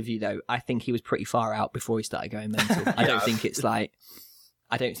brutally honest with you, though, I think he was pretty far out before he started going mental. I don't think it's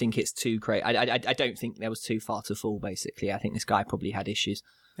too crazy. I don't think there was too far to fall. Basically, I think this guy probably had issues.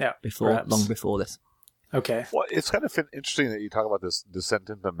 Long before this. Okay. Well, it's kind of interesting that you talk about this descent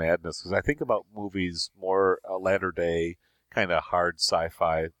into madness, because I think about movies more latter day, kind of hard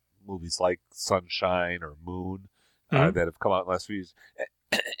sci-fi movies like Sunshine or Moon that have come out in the last few years.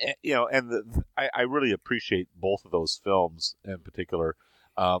 I really appreciate both of those films in particular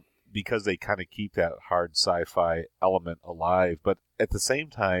because they kind of keep that hard sci-fi element alive. But at the same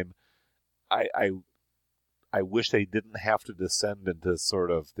time, I wish they didn't have to descend into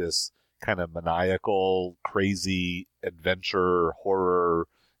sort of this kind of maniacal, crazy adventure, horror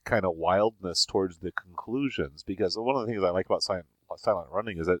kind of wildness towards the conclusions. Because one of the things I like about Silent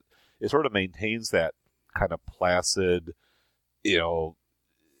Running is that it sort of maintains that kind of placid,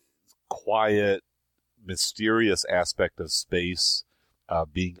 quiet, mysterious aspect of space,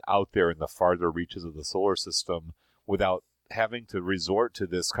 being out there in the farther reaches of the solar system without having to resort to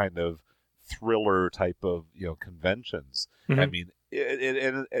this kind of thriller type of, conventions. I mean,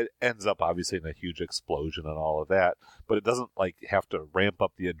 it ends up obviously in a huge explosion and all of that, but it doesn't like have to ramp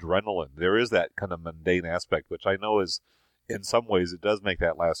up the adrenaline. There is that kind of mundane aspect, which I know is, in some ways, it does make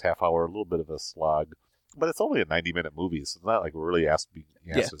that last half hour a little bit of a slog. But it's only a 90-minute movie, so it's not like we're really asked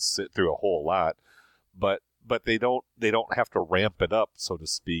to sit through a whole lot. But they don't have to ramp it up, so to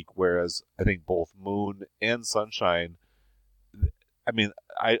speak. Whereas I think both Moon and Sunshine, I mean,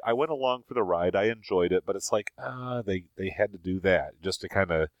 I went along for the ride. I enjoyed it, but it's like they had to do that just to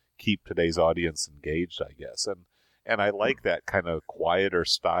kind of keep today's audience engaged, I guess. And I like that kind of quieter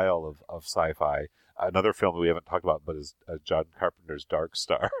style of sci-fi. Another film that we haven't talked about, but is John Carpenter's Dark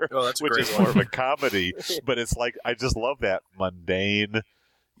Star, that's a which great is one. more of a comedy. But it's like I just love that mundane,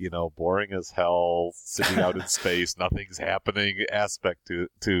 boring as hell, sitting out in space, nothing's happening aspect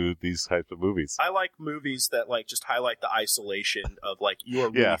to these types of movies. I like movies that like just highlight the isolation of like you are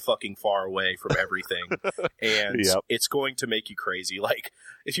really fucking far away from everything, and it's going to make you crazy. Like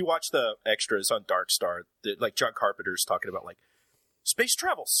if you watch the extras on Dark Star, like John Carpenter's talking about like space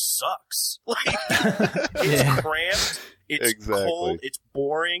travel sucks. Like it's cramped, it's cold, it's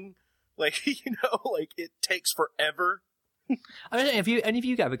boring. Like like it takes forever. I don't know if any of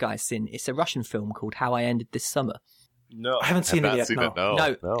you guys seen. It's a Russian film called How I Ended This Summer. No, I haven't seen it yet. No.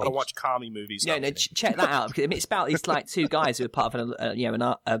 I don't watch comedy movies. No, check that out. Because it's about these like two guys who are part of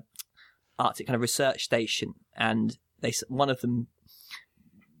an Arctic kind of research station, and one of them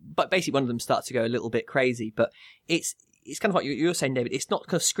starts to go a little bit crazy. But it's kind of what you're saying, David. It's not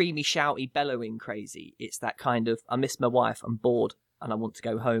kind of screamy, shouty, bellowing crazy. It's that kind of I miss my wife, I'm bored, and I want to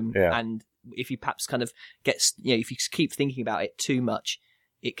go home. Yeah. And if you perhaps kind of if you keep thinking about it too much,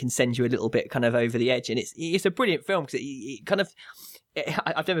 it can send you a little bit kind of over the edge. And it's a brilliant film because it kind of,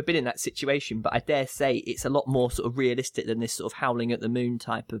 I've never been in that situation, but I dare say it's a lot more sort of realistic than this sort of howling at the moon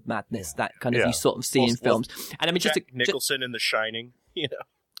type of madness that kind of you sort of see in films. And I mean, Jack Nicholson in The Shining,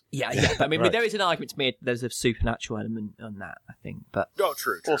 Yeah, but I mean, there is an argument to me. There's a supernatural element on that, I think. But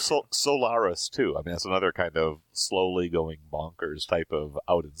true. Well, Solaris too. I mean, that's another kind of slowly going bonkers type of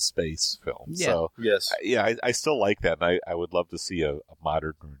out in space film. Yeah. So yes, I still like that, and I would love to see a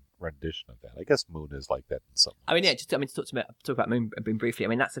modern rendition of that. I guess Moon is like that in some ways. I mean, to talk about Moon briefly. I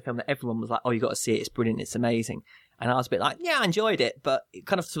mean, that's a film that everyone was like, "Oh, you got to see it. It's brilliant. It's amazing." And I was a bit like, "Yeah, I enjoyed it," but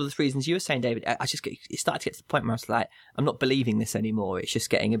kind of for the reasons you were saying, David, it started to get to the point where I was like, "I'm not believing this anymore. It's just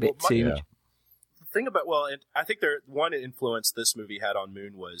getting a bit too much." The thing about and I think one influence this movie had on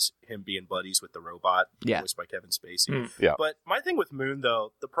Moon was him being buddies with the robot, voiced by Kevin Spacey. Yeah. But my thing with Moon,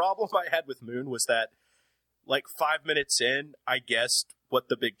 though, the problem I had with Moon was that, like 5 minutes in, I guessed what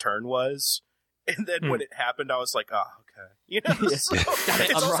the big turn was. And then when it happened, I was like, oh, okay. So, it's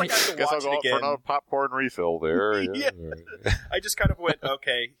I'm also right. like I have to Guess I'll watch go it out for again. another popcorn refill there. I just kind of went,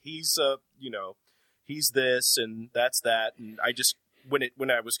 okay, he's he's this and that's that. And I just,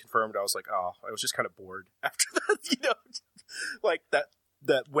 when I was confirmed, I was like, oh, I was just kind of bored after that, like that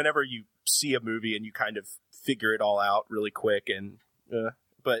whenever you see a movie and you kind of figure it all out really quick. And,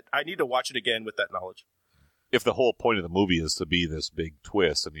 but I need to watch it again with that knowledge. If the whole point of the movie is to be this big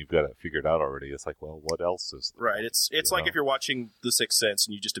twist and you've got it figured out already, it's like, well, what else is there? Right. It's like if you're watching The Sixth Sense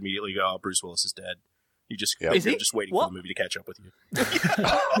and you just immediately go, oh, Bruce Willis is dead. You just, you're just waiting for the movie to catch up with you.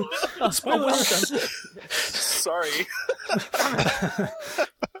 Spoilers. Sorry.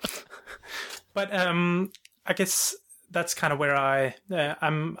 But I guess that's kind of where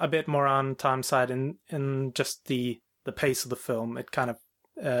I'm a bit more on Tom's side in just the pace of the film. It kind of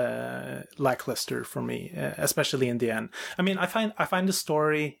lackluster for me, especially in the end. I mean, I find the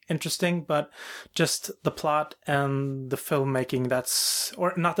story interesting, but just the plot and the filmmaking,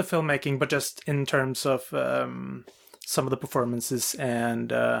 or not the filmmaking, but just in terms of some of the performances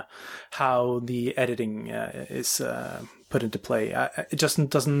and how the editing is put into play. It just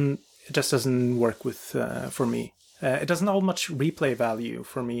doesn't work with for me. It doesn't hold much replay value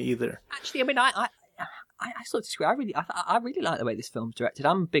for me either. Actually, I mean, I sort of disagree. I really like the way this film's directed.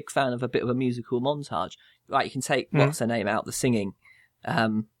 I'm a big fan of a bit of a musical montage. Right, you can take what's her name out, the singing.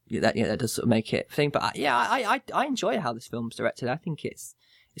 That does sort of make it thing. But I enjoy how this film's directed. I think it's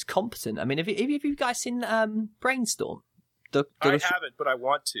competent. I mean, have you guys seen Brainstorm? I haven't, but I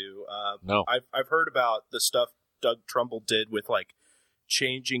want to. No, I've heard about the stuff Doug Trumbull did with like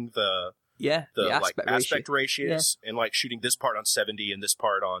changing the aspect ratios and like shooting this part on 70 and this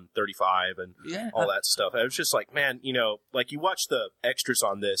part on 35 and all that stuff. I was just like, man, like you watch the extras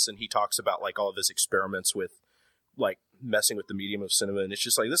on this and he talks about like all of his experiments with like messing with the medium of cinema, and it's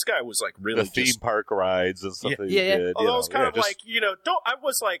just like this guy was like really the theme park rides and stuff that he did. Although I was kind of like,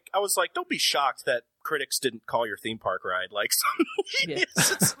 I was like, don't be shocked that critics didn't call your theme park ride like some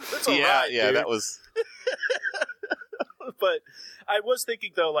it's all right, dude. That was. But I was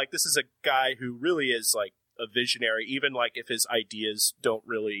thinking, though, like, this is a guy who really is, like, a visionary, even, like, if his ideas don't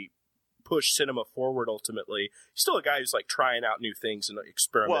really push cinema forward ultimately. He's still a guy who's, like, trying out new things and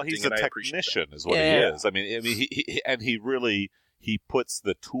experimenting. Well, he's a technician is what he is. I mean, he really puts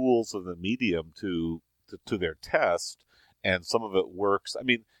the tools of the medium to their test, and some of it works. I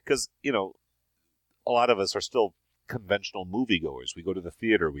mean, because, a lot of us are still conventional moviegoers. We go to the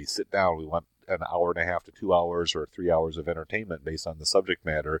theater, we sit down, we want an hour and a half to 2 hours or 3 hours of entertainment based on the subject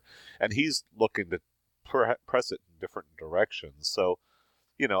matter, and he's looking to press it in different directions. So,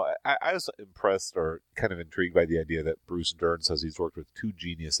 I was impressed or kind of intrigued by the idea that Bruce Dern says he's worked with two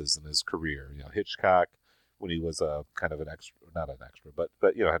geniuses in his career. Hitchcock, when he was a kind of an extra, not an extra, but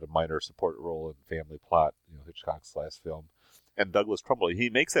had a minor support role in Family Plot, Hitchcock's last film, and Douglas Trumbull. He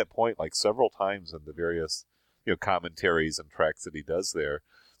makes that point like several times in the various commentaries and tracks that he does there.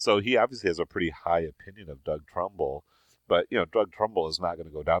 So he obviously has a pretty high opinion of Doug Trumbull, but Doug Trumbull is not going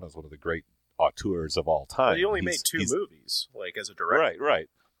to go down as one of the great auteurs of all time. Well, he only made two movies, like as a director. Right.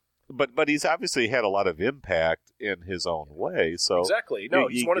 But he's obviously had a lot of impact in his own way. So exactly. No,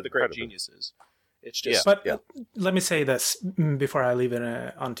 he's one of the great geniuses. It's just, let me say this before I leave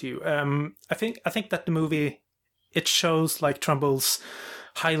it on to you. I think that the movie, it shows like Trumbull's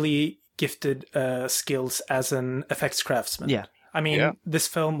highly gifted skills as an effects craftsman. Yeah. I mean, this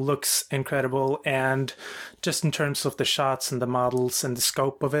film looks incredible, and just in terms of the shots and the models and the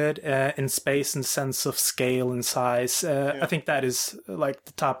scope of it, in space and sense of scale and size, I think that is like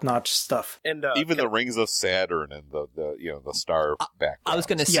the top-notch stuff. And even the rings of Saturn and the star background. I was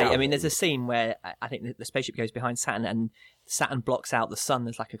going to say, I mean, there's a scene where I think the spaceship goes behind Saturn, and Saturn blocks out the sun.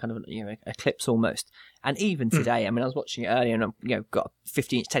 There's like a kind of eclipse almost. And even today, I mean, I was watching it earlier, and got a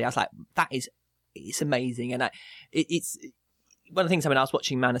 50-inch telly. I was like, it's amazing, and it's. One of the things, I was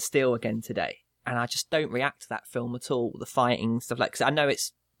watching Man of Steel again today, and I just don't react to that film at all. The fighting stuff, because I know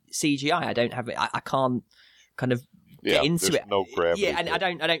it's CGI. I don't have it. I can't kind of get into it. No gravity. Yeah, and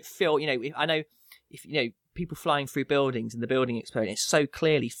I don't feel. I know if people flying through buildings and the building exploding. It's so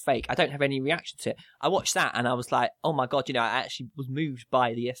clearly fake. I don't have any reaction to it. I watched that and I was like, oh my god, I actually was moved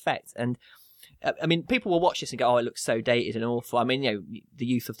by the effect. And I mean, people will watch this and go, oh, it looks so dated and awful. I mean, the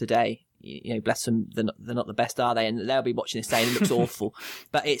youth of today. Bless them, they're not the best, are they? And they'll be watching this saying it looks awful.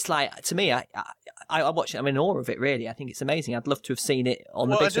 But it's like, to me, I watch it, I'm in awe of it, really. I think it's amazing. I'd love to have seen it on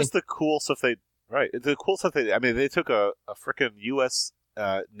the big screen. Just the cool stuff they took a frickin' U.S.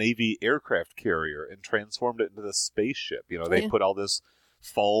 Navy aircraft carrier and transformed it into the spaceship. They put all this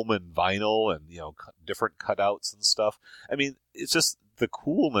foam and vinyl and, different cutouts and stuff. I mean, it's just the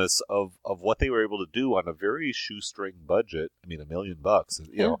coolness of what they were able to do on a very shoestring budget. I mean, $1 million,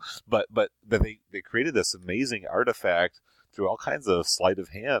 but they created this amazing artifact through all kinds of sleight of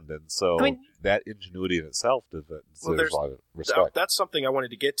hand, and so that ingenuity in itself deserves a lot of respect. That's something I wanted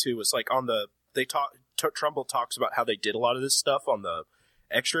to get to. Was like Trumbull talks about how they did a lot of this stuff on the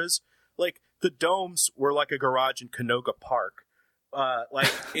extras. Like the domes were like a garage in Canoga Park,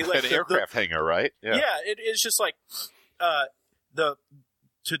 like an aircraft hangar, right? Yeah, it's just like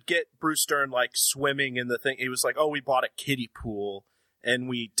to get Bruce Dern like swimming in the thing. It was like, oh, we bought a kiddie pool and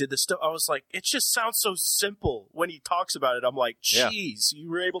we did this stuff. I was like, it just sounds so simple when he talks about it. I'm like, geez,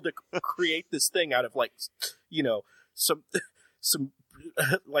 you were able to create this thing out of like, some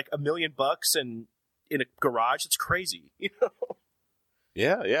like $1 million and in a garage. It's crazy,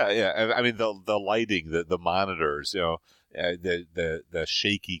 Yeah. I mean, the lighting, the monitors, the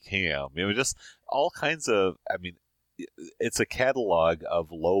shaky cam, just all kinds of. I mean, it's a catalog of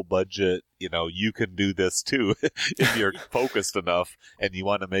low budget. You can do this too if you're focused enough and you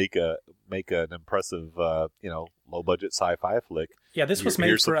want to make an impressive, low budget sci-fi flick. Yeah, this was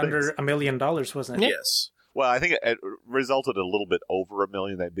made for under $1 million, wasn't it? Yes. Well, I think it resulted a little bit over $1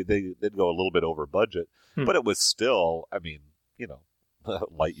 million. They did go a little bit over budget, but it was still, I mean,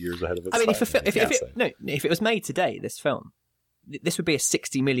 light years ahead of its time. If it was made today, this film, this would be a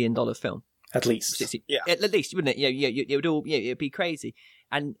 $60 million film. At least. At least, wouldn't it? It would all, it'd be crazy.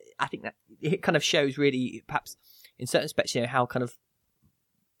 And I think that it kind of shows really, perhaps in certain aspects, how kind of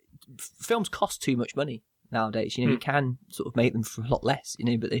films cost too much money nowadays. You can sort of make them for a lot less,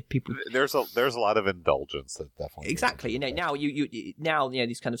 but people. There's a lot of indulgence that definitely. Exactly. Now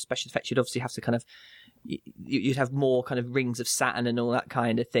these kind of special effects, you'd obviously have to kind of, you'd have more kind of rings of Saturn and all that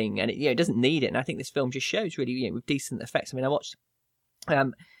kind of thing. And it doesn't need it. And I think this film just shows really, with decent effects. I mean, I watched,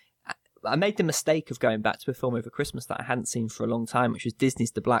 I made the mistake of going back to a film over Christmas that I hadn't seen for a long time, which was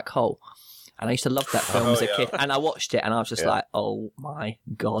Disney's The Black Hole. And I used to love that film as a kid. And I watched it and I was just like, oh my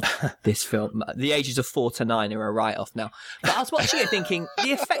God, this film. The ages of 4 to 9 are a write-off now. But I was watching it thinking, the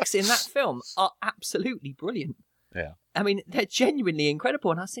effects in that film are absolutely brilliant. Yeah. I mean, they're genuinely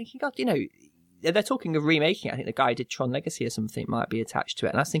incredible. And I was thinking, God, they're talking of remaking it. I think the guy who did Tron Legacy or something might be attached to it.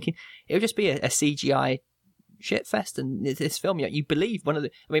 And I was thinking, it would just be a CGI shitfest, and this film, you believe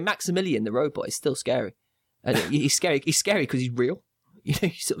Maximilian the robot is still scary. He's scary because he's real. You know,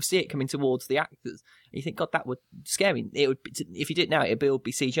 you sort of see it coming towards the actors, and you think, God, that would scare me. It would be, if you did it now, it would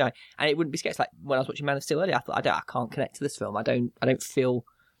be CGI, and it wouldn't be scary. It's like when I was watching Man of Steel earlier, I thought, I can't connect to this film. I don't feel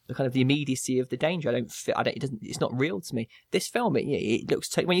the kind of the immediacy of the danger. It's not real to me. This film, it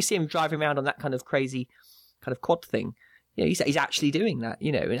looks when you see him driving around on that kind of crazy kind of quad thing. You know, he's actually doing that.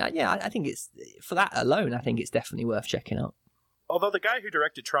 You know, and I think it's for that alone. I think it's definitely worth checking out. Although the guy who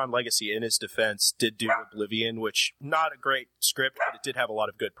directed Tron Legacy, in his defense, did do Oblivion, which not a great script, but it did have a lot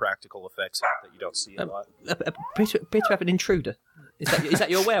of good practical effects in it that you don't see a lot. A bit of an intruder. Is that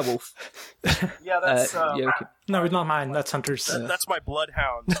your werewolf? Yeah, that's... No, it's not mine. That's Hunter's. That's my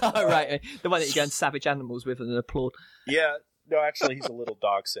bloodhound. Oh, right. The one that you go and savage animals with and applaud. Yeah. No, actually, he's a little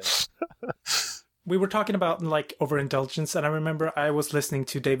dachshund. We were talking about like overindulgence, and I remember I was listening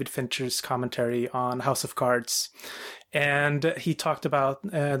to David Fincher's commentary on House of Cards, and he talked about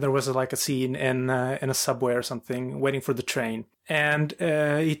there was a scene in a subway or something waiting for the train, and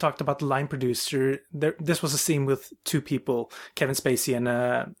he talked about the line producer. This was a scene with two people, Kevin Spacey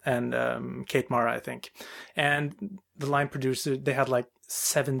and Kate Mara, I think, and the line producer, they had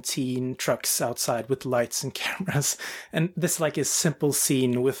 17 trucks outside with lights and cameras, and this is simple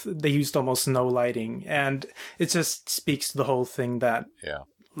scene they used almost no lighting, and it just speaks to the whole thing that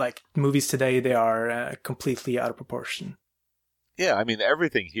movies today, they are completely out of proportion. Yeah, I mean,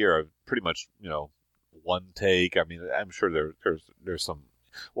 everything here pretty much one take. I mean, I'm sure there's some.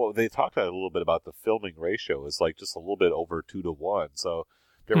 Well, they talked a little bit about the filming ratio is just a little bit over 2-to-1, so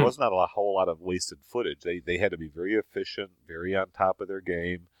there was not a whole lot of wasted footage. They had to be very efficient, very on top of their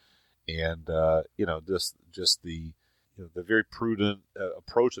game, and just the very prudent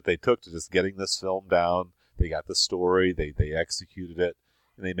approach that they took to just getting this film down. They got the story, they executed it,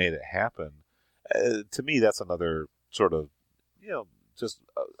 and they made it happen. To me, that's another sort of just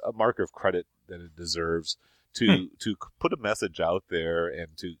a mark of credit that it deserves to put a message out there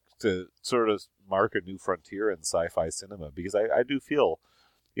and to sort of mark a new frontier in sci-fi cinema, because I do feel.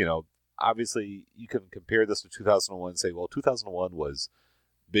 Obviously you can compare this to 2001 and say, well, 2001 was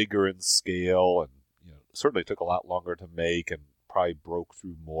bigger in scale and, certainly took a lot longer to make and probably broke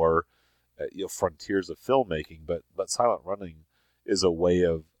through more, frontiers of filmmaking. But Silent Running is a way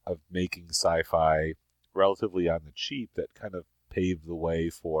of making sci-fi relatively on the cheap that kind of paved the way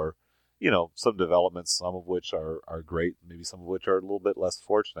for, some developments, some of which are great, maybe some of which are a little bit less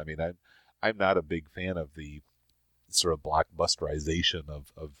fortunate. I mean, I'm not a big fan of the sort of blockbusterization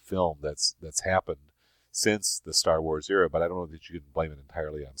of film that's happened since the Star Wars era, but I don't know that you can blame it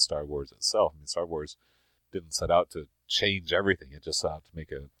entirely on Star Wars itself. I mean, Star Wars didn't set out to change everything. It just set out to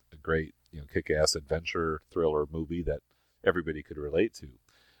make a great, kick-ass adventure thriller movie that everybody could relate to.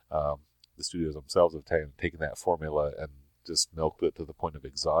 The studios themselves have taken that formula and just milked it to the point of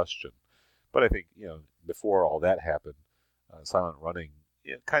exhaustion. But I think, before all that happened, Silent Running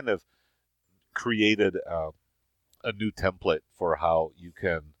kind of created a new template for how you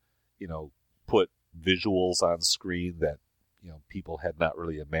can, put visuals on screen that, people had not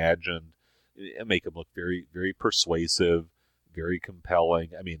really imagined, and make them look very, very persuasive, very compelling.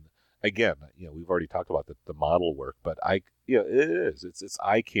 I mean, again, we've already talked about the model work, but it is. It's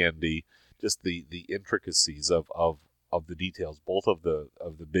eye candy, just the intricacies of the details, both of the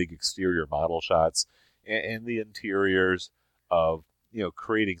big exterior model shots and the interiors of,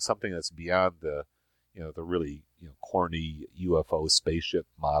 creating something that's beyond the really corny UFO spaceship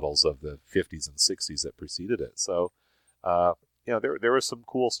models of the 50s and 60s that preceded it. So, there was some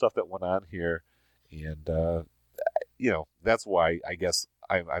cool stuff that went on here, and that's why I guess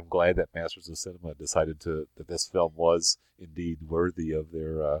I'm glad that Masters of Cinema decided that this film was indeed worthy of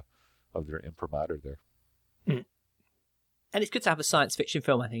their imprimatur there. Mm. And it's good to have a science fiction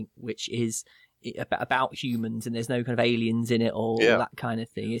film, I think, which is about humans, and there's no kind of aliens in it or that kind of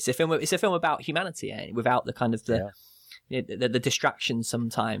thing. It's a film about humanity, without the kind of the distractions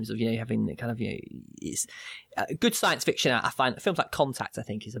sometimes of having the kind of it's good science fiction. I find films like Contact, I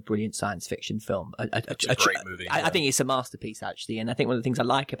think, is a brilliant science fiction film. It's a great movie. I think it's a masterpiece, actually, and I think one of the things I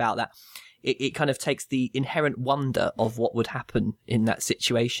like about that, it kind of takes the inherent wonder of what would happen in that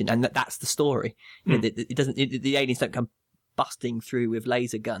situation, and that's the story. It doesn't. The aliens don't come busting through with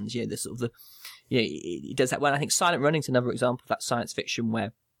laser guns. The sort of it does that well. I think Silent Running's another example of that science fiction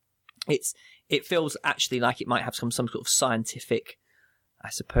where it feels actually like it might have some sort of scientific, I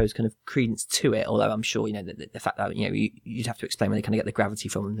suppose, kind of credence to it. Although I'm sure the fact that you'd have to explain where they kind of get the gravity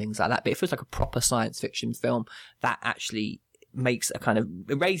from and things like that. But it feels like a proper science fiction film that actually makes it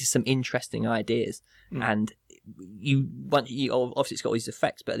raises some interesting ideas and obviously it's got all these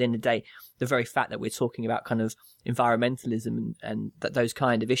effects, but at the end of the day, the very fact that we're talking about kind of environmentalism and that those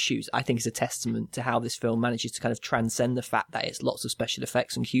kind of issues, I think is a testament to how this film manages to kind of transcend the fact that it's lots of special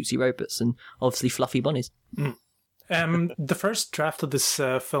effects and cutesy robots and obviously fluffy bunnies. The first draft of this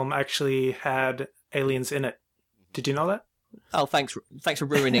film actually had aliens in it. Did you know that? Oh, thanks for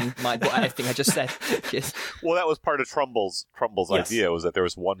ruining everything I just said. Yes. Well, that was part of Trumbull's Yes. idea, was that there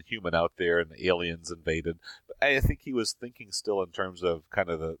was one human out there and the aliens invaded. But I think he was thinking still in terms of kind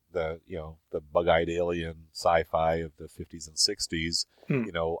of the bug-eyed alien sci-fi of the 50s and 60s,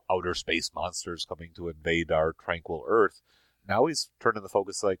 outer space monsters coming to invade our tranquil Earth. Now he's turning the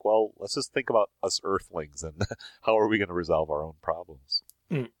focus like, well, let's just think about us Earthlings and how are we going to resolve our own problems.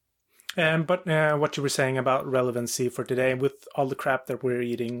 But what you were saying about relevancy for today, with all the crap that we're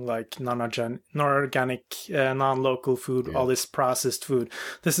eating, like non-organic, non-local food, all this processed food,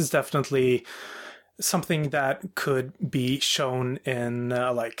 this is definitely something that could be shown in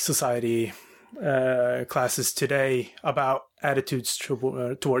like society classes today about attitudes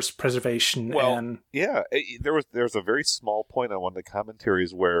towards preservation. Well, there's a very small point on one of the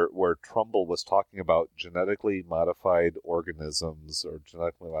commentaries where Trumbull was talking about genetically modified organisms or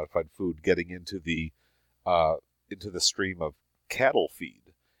genetically modified food getting into the stream of cattle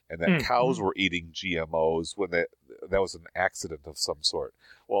feed, and that cows were eating GMOs when that was an accident of some sort.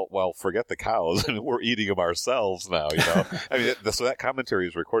 Well, forget the cows, and we're eating them ourselves now, I mean, so that commentary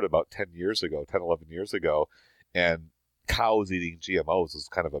was recorded about 10, 11 years ago, and cows eating GMOs was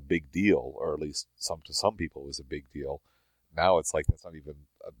kind of a big deal, or at least to some people it was a big deal. Now it's like that's not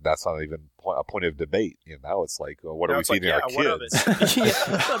even a point of debate. Now it's like, what are we feeding our kids?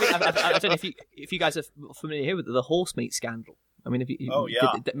 I don't know if you guys are familiar here with the horse meat scandal. I mean,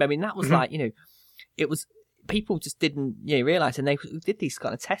 that was like, it was, people just didn't realize, and they did these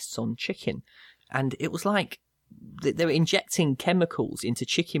kind of tests on chicken, and it was like they were injecting chemicals into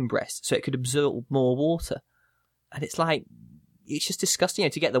chicken breast so it could absorb more water, and it's like, it's just disgusting,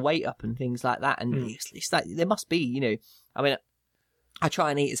 to get the weight up and things like that, and it's like there must be, I mean, I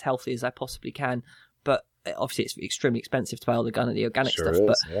try and eat as healthy as I possibly can, but obviously it's extremely expensive to buy all the organic stuff,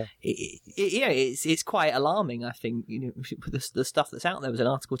 but it's quite alarming, I think, the stuff that's out there. There was an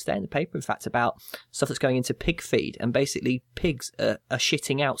article today in the paper, in fact, about stuff that's going into pig feed, and basically pigs are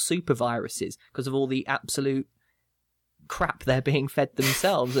shitting out super viruses because of all the absolute crap they're being fed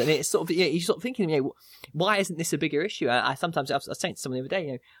themselves. And it's sort of, you're sort of thinking, why isn't this a bigger issue? I was saying to someone the other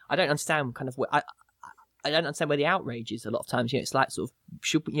day, I don't understand kind of I don't understand where the outrage is. A lot of times, it's like sort of,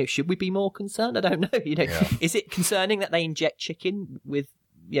 should we be more concerned? I don't know. Is it concerning that they inject chicken with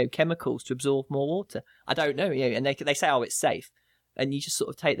chemicals to absorb more water? I don't know. And they say, oh, it's safe, and you just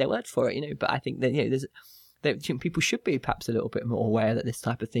sort of take their word for it. But I think that people should be perhaps a little bit more aware that this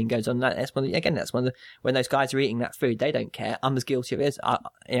type of thing goes on. That's one of the when those guys are eating that food, they don't care. I'm as guilty of it as I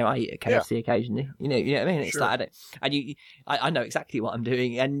eat a KFC occasionally. You know what I mean? It's like I know exactly what I'm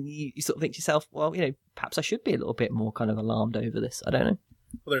doing, and you sort of think to yourself, well, perhaps I should be a little bit more kind of alarmed over this. I don't know.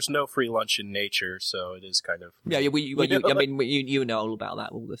 Well, there's no free lunch in nature, so it is kind of... you know all about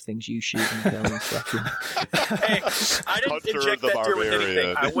that, all the things you shoot and film and stuff. Hey, I didn't inject that deer with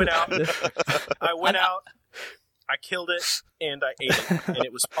anything. I went out, I killed it, and I ate it, and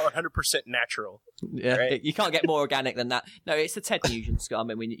it was 100% natural. Yeah, right? You can't get more organic than that. No, it's the Ted Nugent Scott.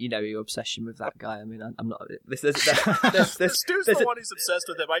 I mean, your obsession with that guy. I mean, I'm not... This dude's the one who's obsessed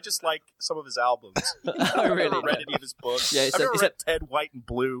with him. I just like some of his albums. Oh, really? I've never read any of his books. Yeah, I've never read Ted White and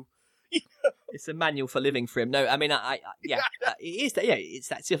Blue. It's a manual for living for him. No, I mean, it is.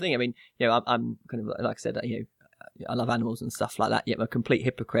 That's the thing. I mean, I'm kind of, like I said, I love animals and stuff like that. Yet I'm a complete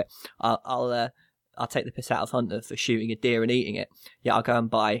hypocrite. I'll take the piss out of Hunter for shooting a deer and eating it. Yeah, I'll go and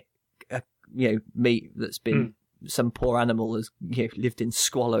buy, meat that's been some poor animal has lived in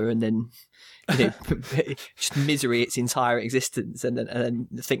squalor and then just misery its entire existence, and then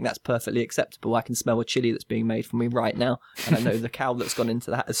think that's perfectly acceptable. I can smell a chili that's being made for me right now, and I know the cow that's gone into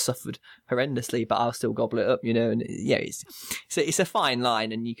that has suffered horrendously, but I'll still gobble it up, and it's a fine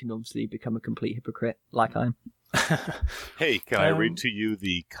line, and you can obviously become a complete hypocrite like I am. Hey, can I read to you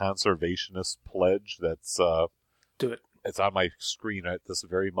the conservationist pledge that's do it. It's on my screen at this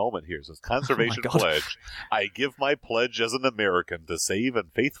very moment here. It says, Conservation Pledge. I give my pledge as an American to save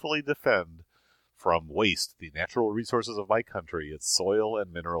and faithfully defend from waste the natural resources of my country, its soil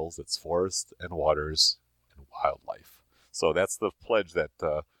and minerals, its forests and waters and wildlife. So that's the pledge that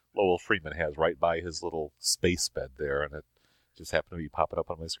Lowell Freeman has right by his little space bed there, and it just happened to be popping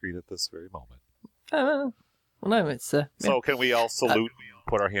up on my screen at this very moment. Well, no, it's... So can we all salute,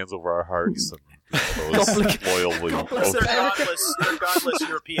 put our hands over our hearts, and Loyally. They're godless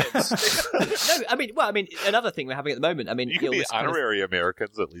Europeans. No, I mean, another thing we're having at the moment. I mean, you can be honorary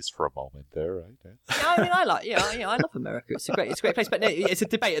Americans at least for a moment there, right? I like, I love America. It's a great place. But no, it's a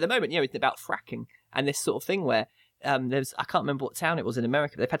debate at the moment. It's about fracking and this sort of thing where I can't remember what town it was in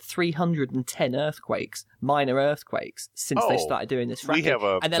America, but they've had 310 earthquakes, minor earthquakes, since they started doing this fracking. We have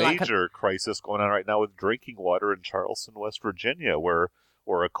a major crisis going on right now with drinking water in Charleston, West Virginia, where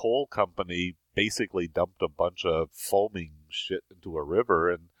a coal company basically dumped a bunch of foaming shit into a river,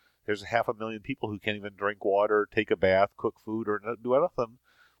 and there's 500,000 people who can't even drink water, take a bath, cook food, or do anything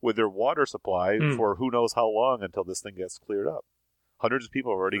with their water supply for who knows how long until this thing gets cleared up. Hundreds of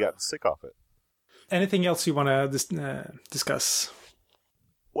people have already gotten sick off it. Anything else you want to discuss?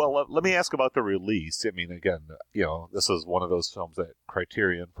 Well, let me ask about the release. I mean, again, this is one of those films that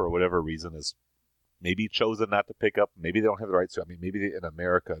Criterion, for whatever reason, has maybe chosen not to pick up. Maybe they don't have the rights to. I mean, maybe in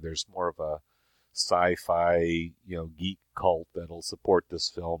America there's more of a sci-fi, geek cult that'll support this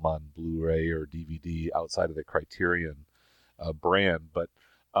film on Blu-ray or DVD outside of the Criterion brand. But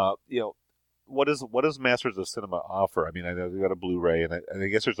what does Masters of Cinema offer? I mean, I know they got a Blu-ray, and I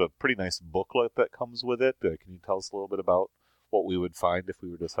guess there's a pretty nice booklet that comes with it. Can you tell us a little bit about what we would find if we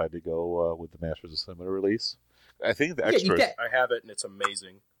were to decide to go with the Masters of Cinema release? I think the extras. I have it, and it's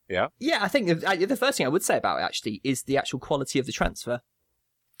amazing. Yeah? Yeah, I think the first thing I would say about it, actually, is the actual quality of the transfer.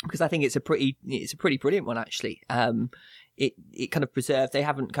 Because I think it's a pretty brilliant one, actually. It kind of preserved. They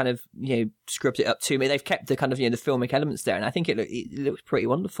haven't kind of scrubbed it up too much. They've kept the kind of the filmic elements there, and I think it looks pretty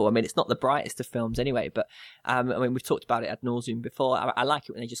wonderful. I mean, it's not the brightest of films anyway, but I mean, we've talked about it ad nauseum before. I like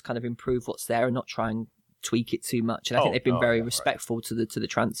it when they just kind of improve what's there and not try and tweak it too much. And I think they've been very respectful to the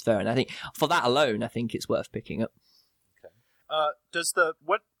transfer, and I think for that alone, I think it's worth picking up. Okay.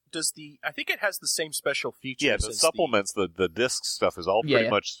 I think it has the same special features. Yeah, the supplements, the disc stuff is all pretty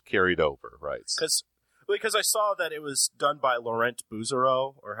much carried over, right? Because I saw that it was done by Laurent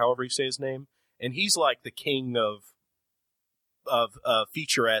Bouzereau, or however you say his name, and he's like the king of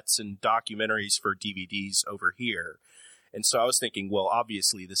featurettes and documentaries for DVDs over here. And so I was thinking, well,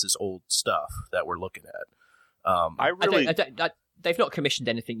 obviously this is old stuff that we're looking at. They've not commissioned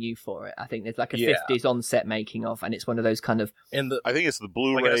anything new for it. I think there's like a 50s on-set making of, and it's one of those kind of... I think it's the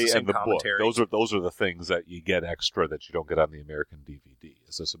Blu-ray and the commentary. Book. Those are the things that you get extra that you don't get on the American DVD.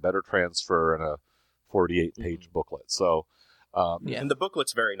 It's just a better transfer and a 48-page booklet. So, and the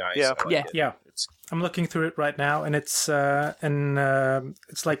booklet's very nice. Yeah. I'm looking through it right now, and it's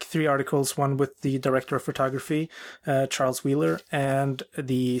it's like 3 articles. One with the director of photography, Charles Wheeler, and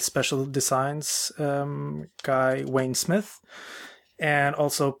the special designs guy, Wayne Smith. And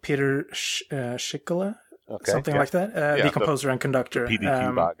also Peter Schickel, something like that. The composer and conductor. The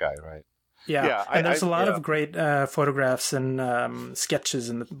PDQ bot guy, right? Yeah. And there's a lot of great photographs and sketches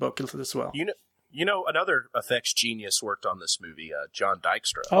in the book as well. Another effects genius worked on this movie, John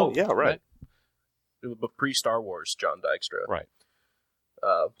Dykstra. Oh, yeah, right. Pre-Star Wars, John Dykstra. Right.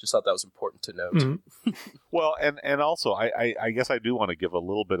 Just thought that was important to note. Mm-hmm. Well, and also, I guess I do want to give a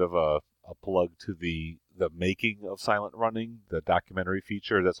little bit of a plug to the making of Silent Running, the documentary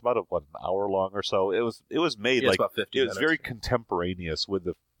feature. That's about an hour long or so. It was made like about 50 minutes. It was very contemporaneous with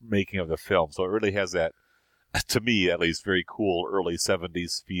the making of the film, so it really has that, to me at least, very cool early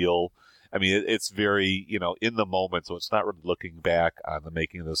 70s feel. I mean, it's very in the moment, so it's not really looking back on the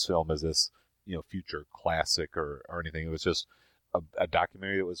making of this film as this future classic or anything. It was just a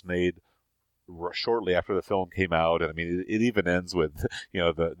documentary that was made shortly after the film came out, and I mean, it even ends with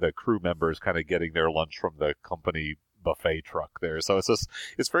the crew members kind of getting their lunch from the company buffet truck there. So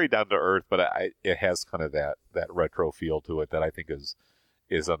it's very down to earth, but it has kind of that retro feel to it that I think is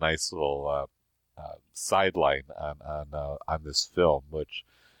a nice little sideline on this film, which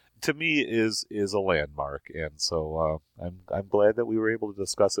to me is a landmark. And so I'm glad that we were able to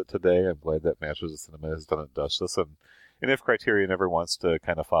discuss it today. I'm glad that Masters of Cinema has done it justice, and if Criterion ever wants to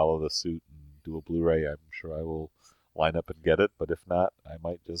kind of follow the suit and do a Blu-ray, I'm sure I will line up and get it. But if not, I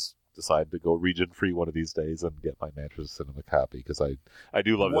might just decide to go region-free one of these days and get my Masters of Cinema copy, because I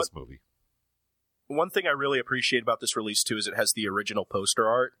do love this movie. One thing I really appreciate about this release, too, is it has the original poster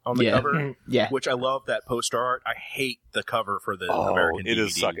art on the cover. Which I love that poster art. I hate the cover for the American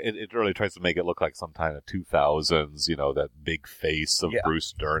DVD. It really tries to make it look like some kind of 2000s, that big face of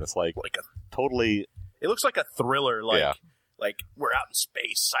Bruce Dern. It's like a totally... It looks like a thriller, like we're out in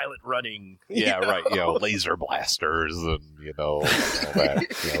space, silent running. Yeah, right. Laser blasters and all that.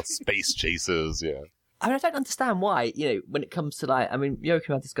 Space chases. Yeah. I mean, I don't understand why. When it comes to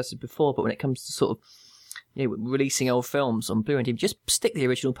Joachim and I discussed it before, but when it comes to sort of releasing old films on Blu-ray DVD, just stick the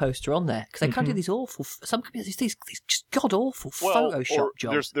original poster on there, because they can't do these awful, some these just god awful Photoshop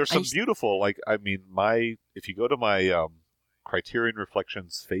jobs. There's some beautiful, like, I mean, if you go to my Criterion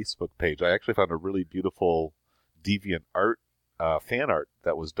Reflections Facebook page, I actually found a really beautiful Deviant art, fan art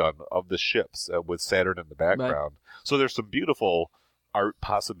that was done of the ships with Saturn in the background. Right. So there's some beautiful art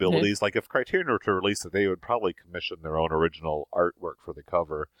possibilities. Mm-hmm. Like if Criterion were to release it, they would probably commission their own original artwork for the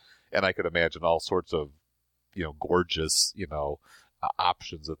cover, and I could imagine all sorts of gorgeous,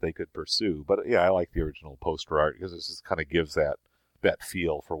 options that they could pursue. But yeah, I like the original poster art because it just kind of gives that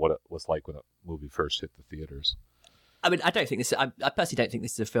feel for what it was like when a movie first hit the theaters. I mean, I personally don't think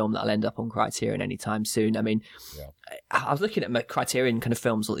this is a film that'll end up on Criterion anytime soon. I mean, I was looking at my Criterion kind of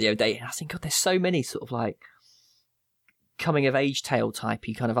films the other day, and I was thinking, God, there's so many sort of like coming of age tale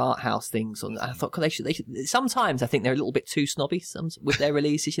typey kind of art house things on. I thought, God, they should. Sometimes I think they're a little bit too snobby with their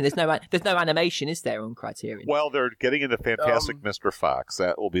releases. There's no animation, is there, on Criterion? Well, they're getting into Fantastic Mr. Fox.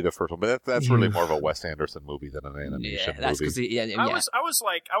 That will be the first one, but that's really more of a Wes Anderson movie than an animation movie. That's because I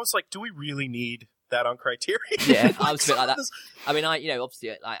was like, do we really need that on Criterion? Yeah, I was a bit like that. I mean,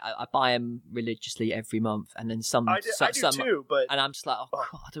 obviously, I buy them religiously every month, and then some. I do too, but and I'm just like, oh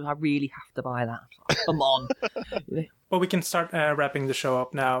God, do I really have to buy that? Like, come on. Well, we can start wrapping the show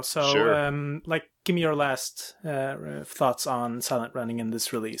up now. So, sure. Give me your last thoughts on Silent Running in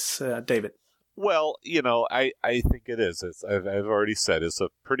this release, David. Well, I think it is. I've already said it's a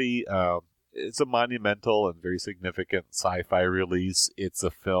pretty. It's a monumental and very significant sci-fi release. It's a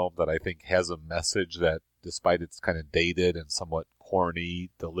film that I think has a message that, despite its kind of dated and somewhat corny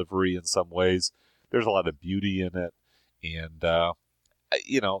delivery in some ways, there's a lot of beauty in it. And,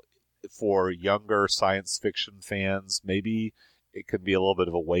 for younger science fiction fans, maybe it could be a little bit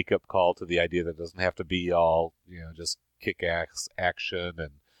of a wake-up call to the idea that it doesn't have to be all, just kick-ass action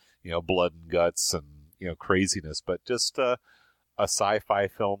and, blood and guts and, craziness, but just, a sci-fi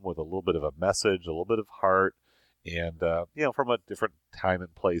film with a little bit of a message, a little bit of heart, and from a different time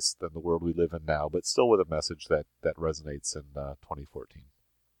and place than the world we live in now, but still with a message that resonates in 2014.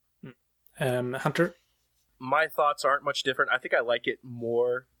 Hunter? My thoughts aren't much different. I think I like it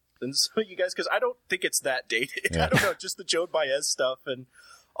more than some of you guys because I don't think it's that dated. Yeah. I don't know, just the Joan Baez stuff and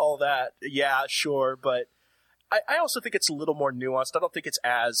all that. Yeah, sure, but I also think it's a little more nuanced. I don't think it's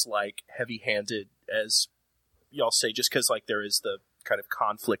as like heavy-handed as y'all say, just because like there is the kind of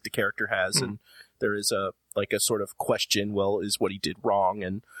conflict the character has, and there is a sort of question, well, is what he did wrong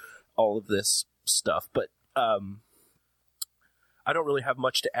and all of this stuff. But I don't really have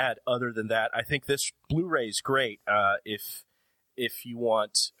much to add other than that. I think this Blu-ray is great. If you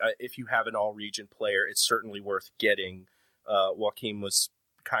want, if you have an all-region player, it's certainly worth getting. Joaquin was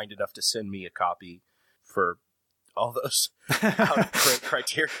kind enough to send me a copy for all those out-of-print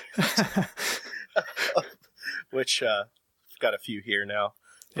criteria. Which got a few here now,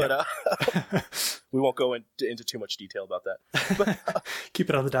 but we won't go into too much detail about that. But, keep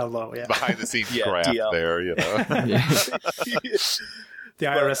it on the down low. Yeah, behind the scenes graph DL. There, The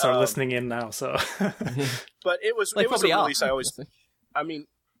IRS are listening in now, so. But it was a release.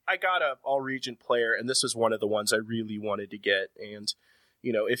 I got a all region player, and this is one of the ones I really wanted to get. And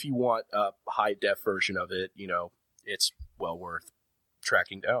if you want a high def version of it, it's well worth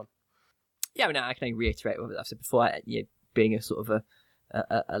tracking down. Yeah, I can reiterate what I've said before. Being a sort of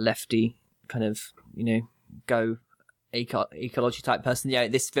a lefty kind of, go ecology type person,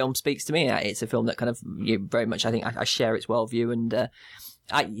 this film speaks to me. It's a film that kind of very much, I think I share its worldview, and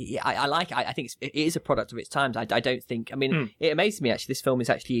I like it. I think it is a product of its times. I don't think, it amazes me actually, this film is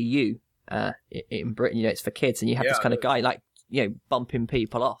actually a U in Britain. It's for kids, and you have this kind of guy like, bumping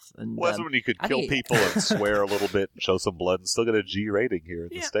people off. And that's when you could kill people and swear a little bit and show some blood and still get a G rating here in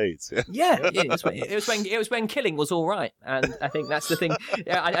the States. It was when killing was all right, and I think that's the thing.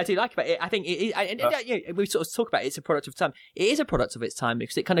 I do like about it. I think we sort of talk about it's a product of time. It is a product of its time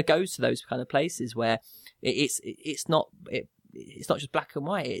because it kind of goes to those kind of places where it's not just black and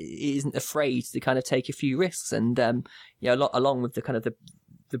white. It isn't afraid to kind of take a few risks, and along with the kind of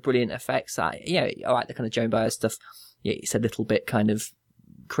the brilliant effects. All right, the kind of Joan Baez stuff. Yeah, it's a little bit kind of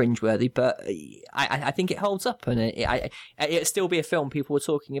cringeworthy, but I think it holds up, and it'll still be a film people were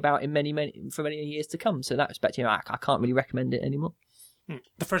talking about in many for many years to come. So in that respect, I can't really recommend it anymore.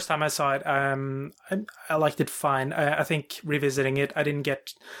 The first time I saw it, I liked it fine. I think revisiting it, I didn't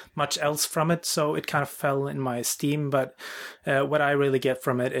get much else from it, so it kind of fell in my esteem. But what I really get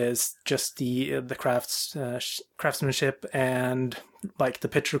from it is just the craftsmanship and like the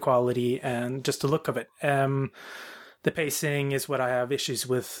picture quality and just the look of it. The pacing is what I have issues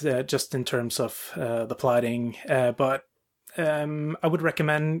with, just in terms of the plotting. But I would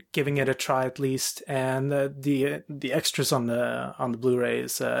recommend giving it a try at least. And the extras on the Blu-ray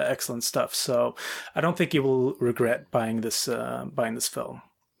is excellent stuff. So I don't think you will regret buying this film.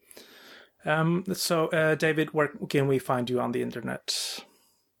 So David, where can we find you on the internet?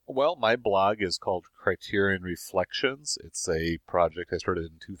 Well, my blog is called Criterion Reflections. It's a project I started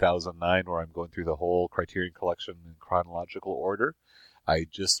in 2009 where I'm going through the whole Criterion collection in chronological order. I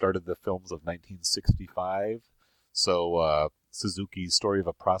just started the films of 1965. So Suzuki's Story of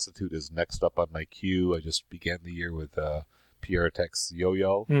a Prostitute is next up on my queue. I just began the year with Pierre Tek's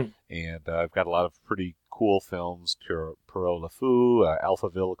Yo-Yo. And I've got a lot of pretty cool films. Pierrot Le Fou,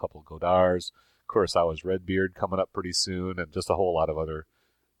 Alphaville, a couple of Godards, Kurosawa's Redbeard coming up pretty soon, and just a whole lot of other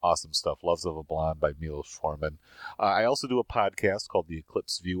awesome stuff. Loves of a Blonde by Milos Forman. I also do a podcast called The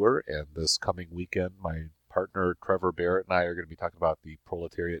Eclipse Viewer, and this coming weekend, my partner Trevor Barrett and I are going to be talking about the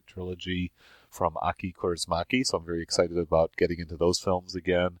Proletariat trilogy from Aki Kaurismäki, so I'm very excited about getting into those films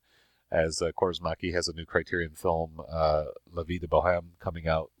again, as Kaurismäki has a new Criterion film, La Vie de Bohème, coming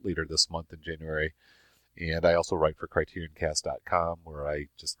out later this month in January. And I also write for CriterionCast.com, where I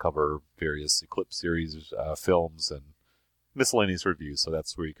just cover various Eclipse series films and miscellaneous reviews. So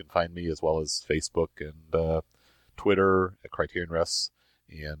that's where you can find me, as well as Facebook and Twitter at Criterion Refs,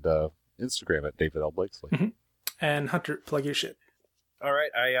 and Instagram at David L. Blakesley. Mm-hmm. And Hunter, plug your shit. All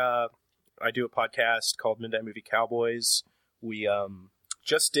right, I do a podcast called Midnight Movie Cowboys. We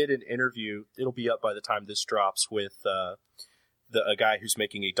just did an interview. It'll be up by the time this drops, with a guy who's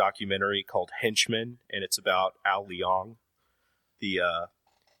making a documentary called Henchman, and it's about Al Leong, the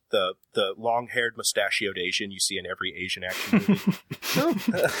long-haired, mustachioed Asian you see in every Asian action movie.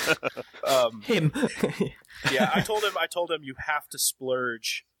 Him. Yeah, I told him you have to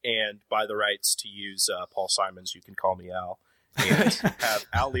splurge and buy the rights to use Paul Simon's "You Can Call Me Al," and have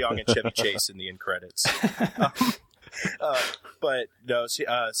Al Leong and Chevy Chase in the end credits. But no,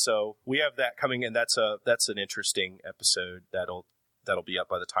 so we have that coming, and that's an interesting episode that'll be up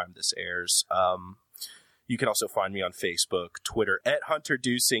by the time this airs. You can also find me on Facebook, Twitter at Hunter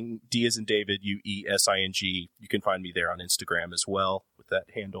Dusing, D as in David, UESING. You can find me there on Instagram as well with that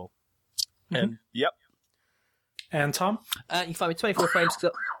handle. Mm-hmm. And yep. And Tom? You can find me 24 frames.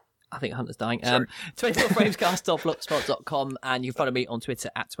 I think Hunter's dying. 24framescast.blogspot.com, and you can follow me on Twitter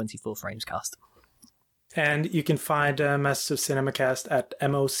at 24framescast. And you can find Masters of Cinemacast at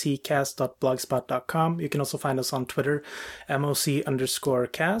moccast.blogspot.com. You can also find us on Twitter,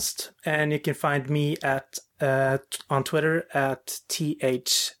 moc_cast. And you can find me on Twitter at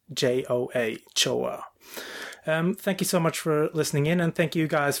THJOA, Choa. Thank you so much for listening in, and thank you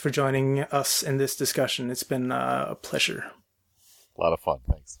guys for joining us in this discussion. It's been a pleasure. A lot of fun,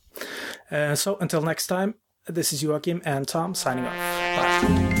 thanks. So until next time, this is Joachim and Tom signing off.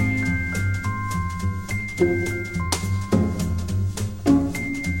 Bye.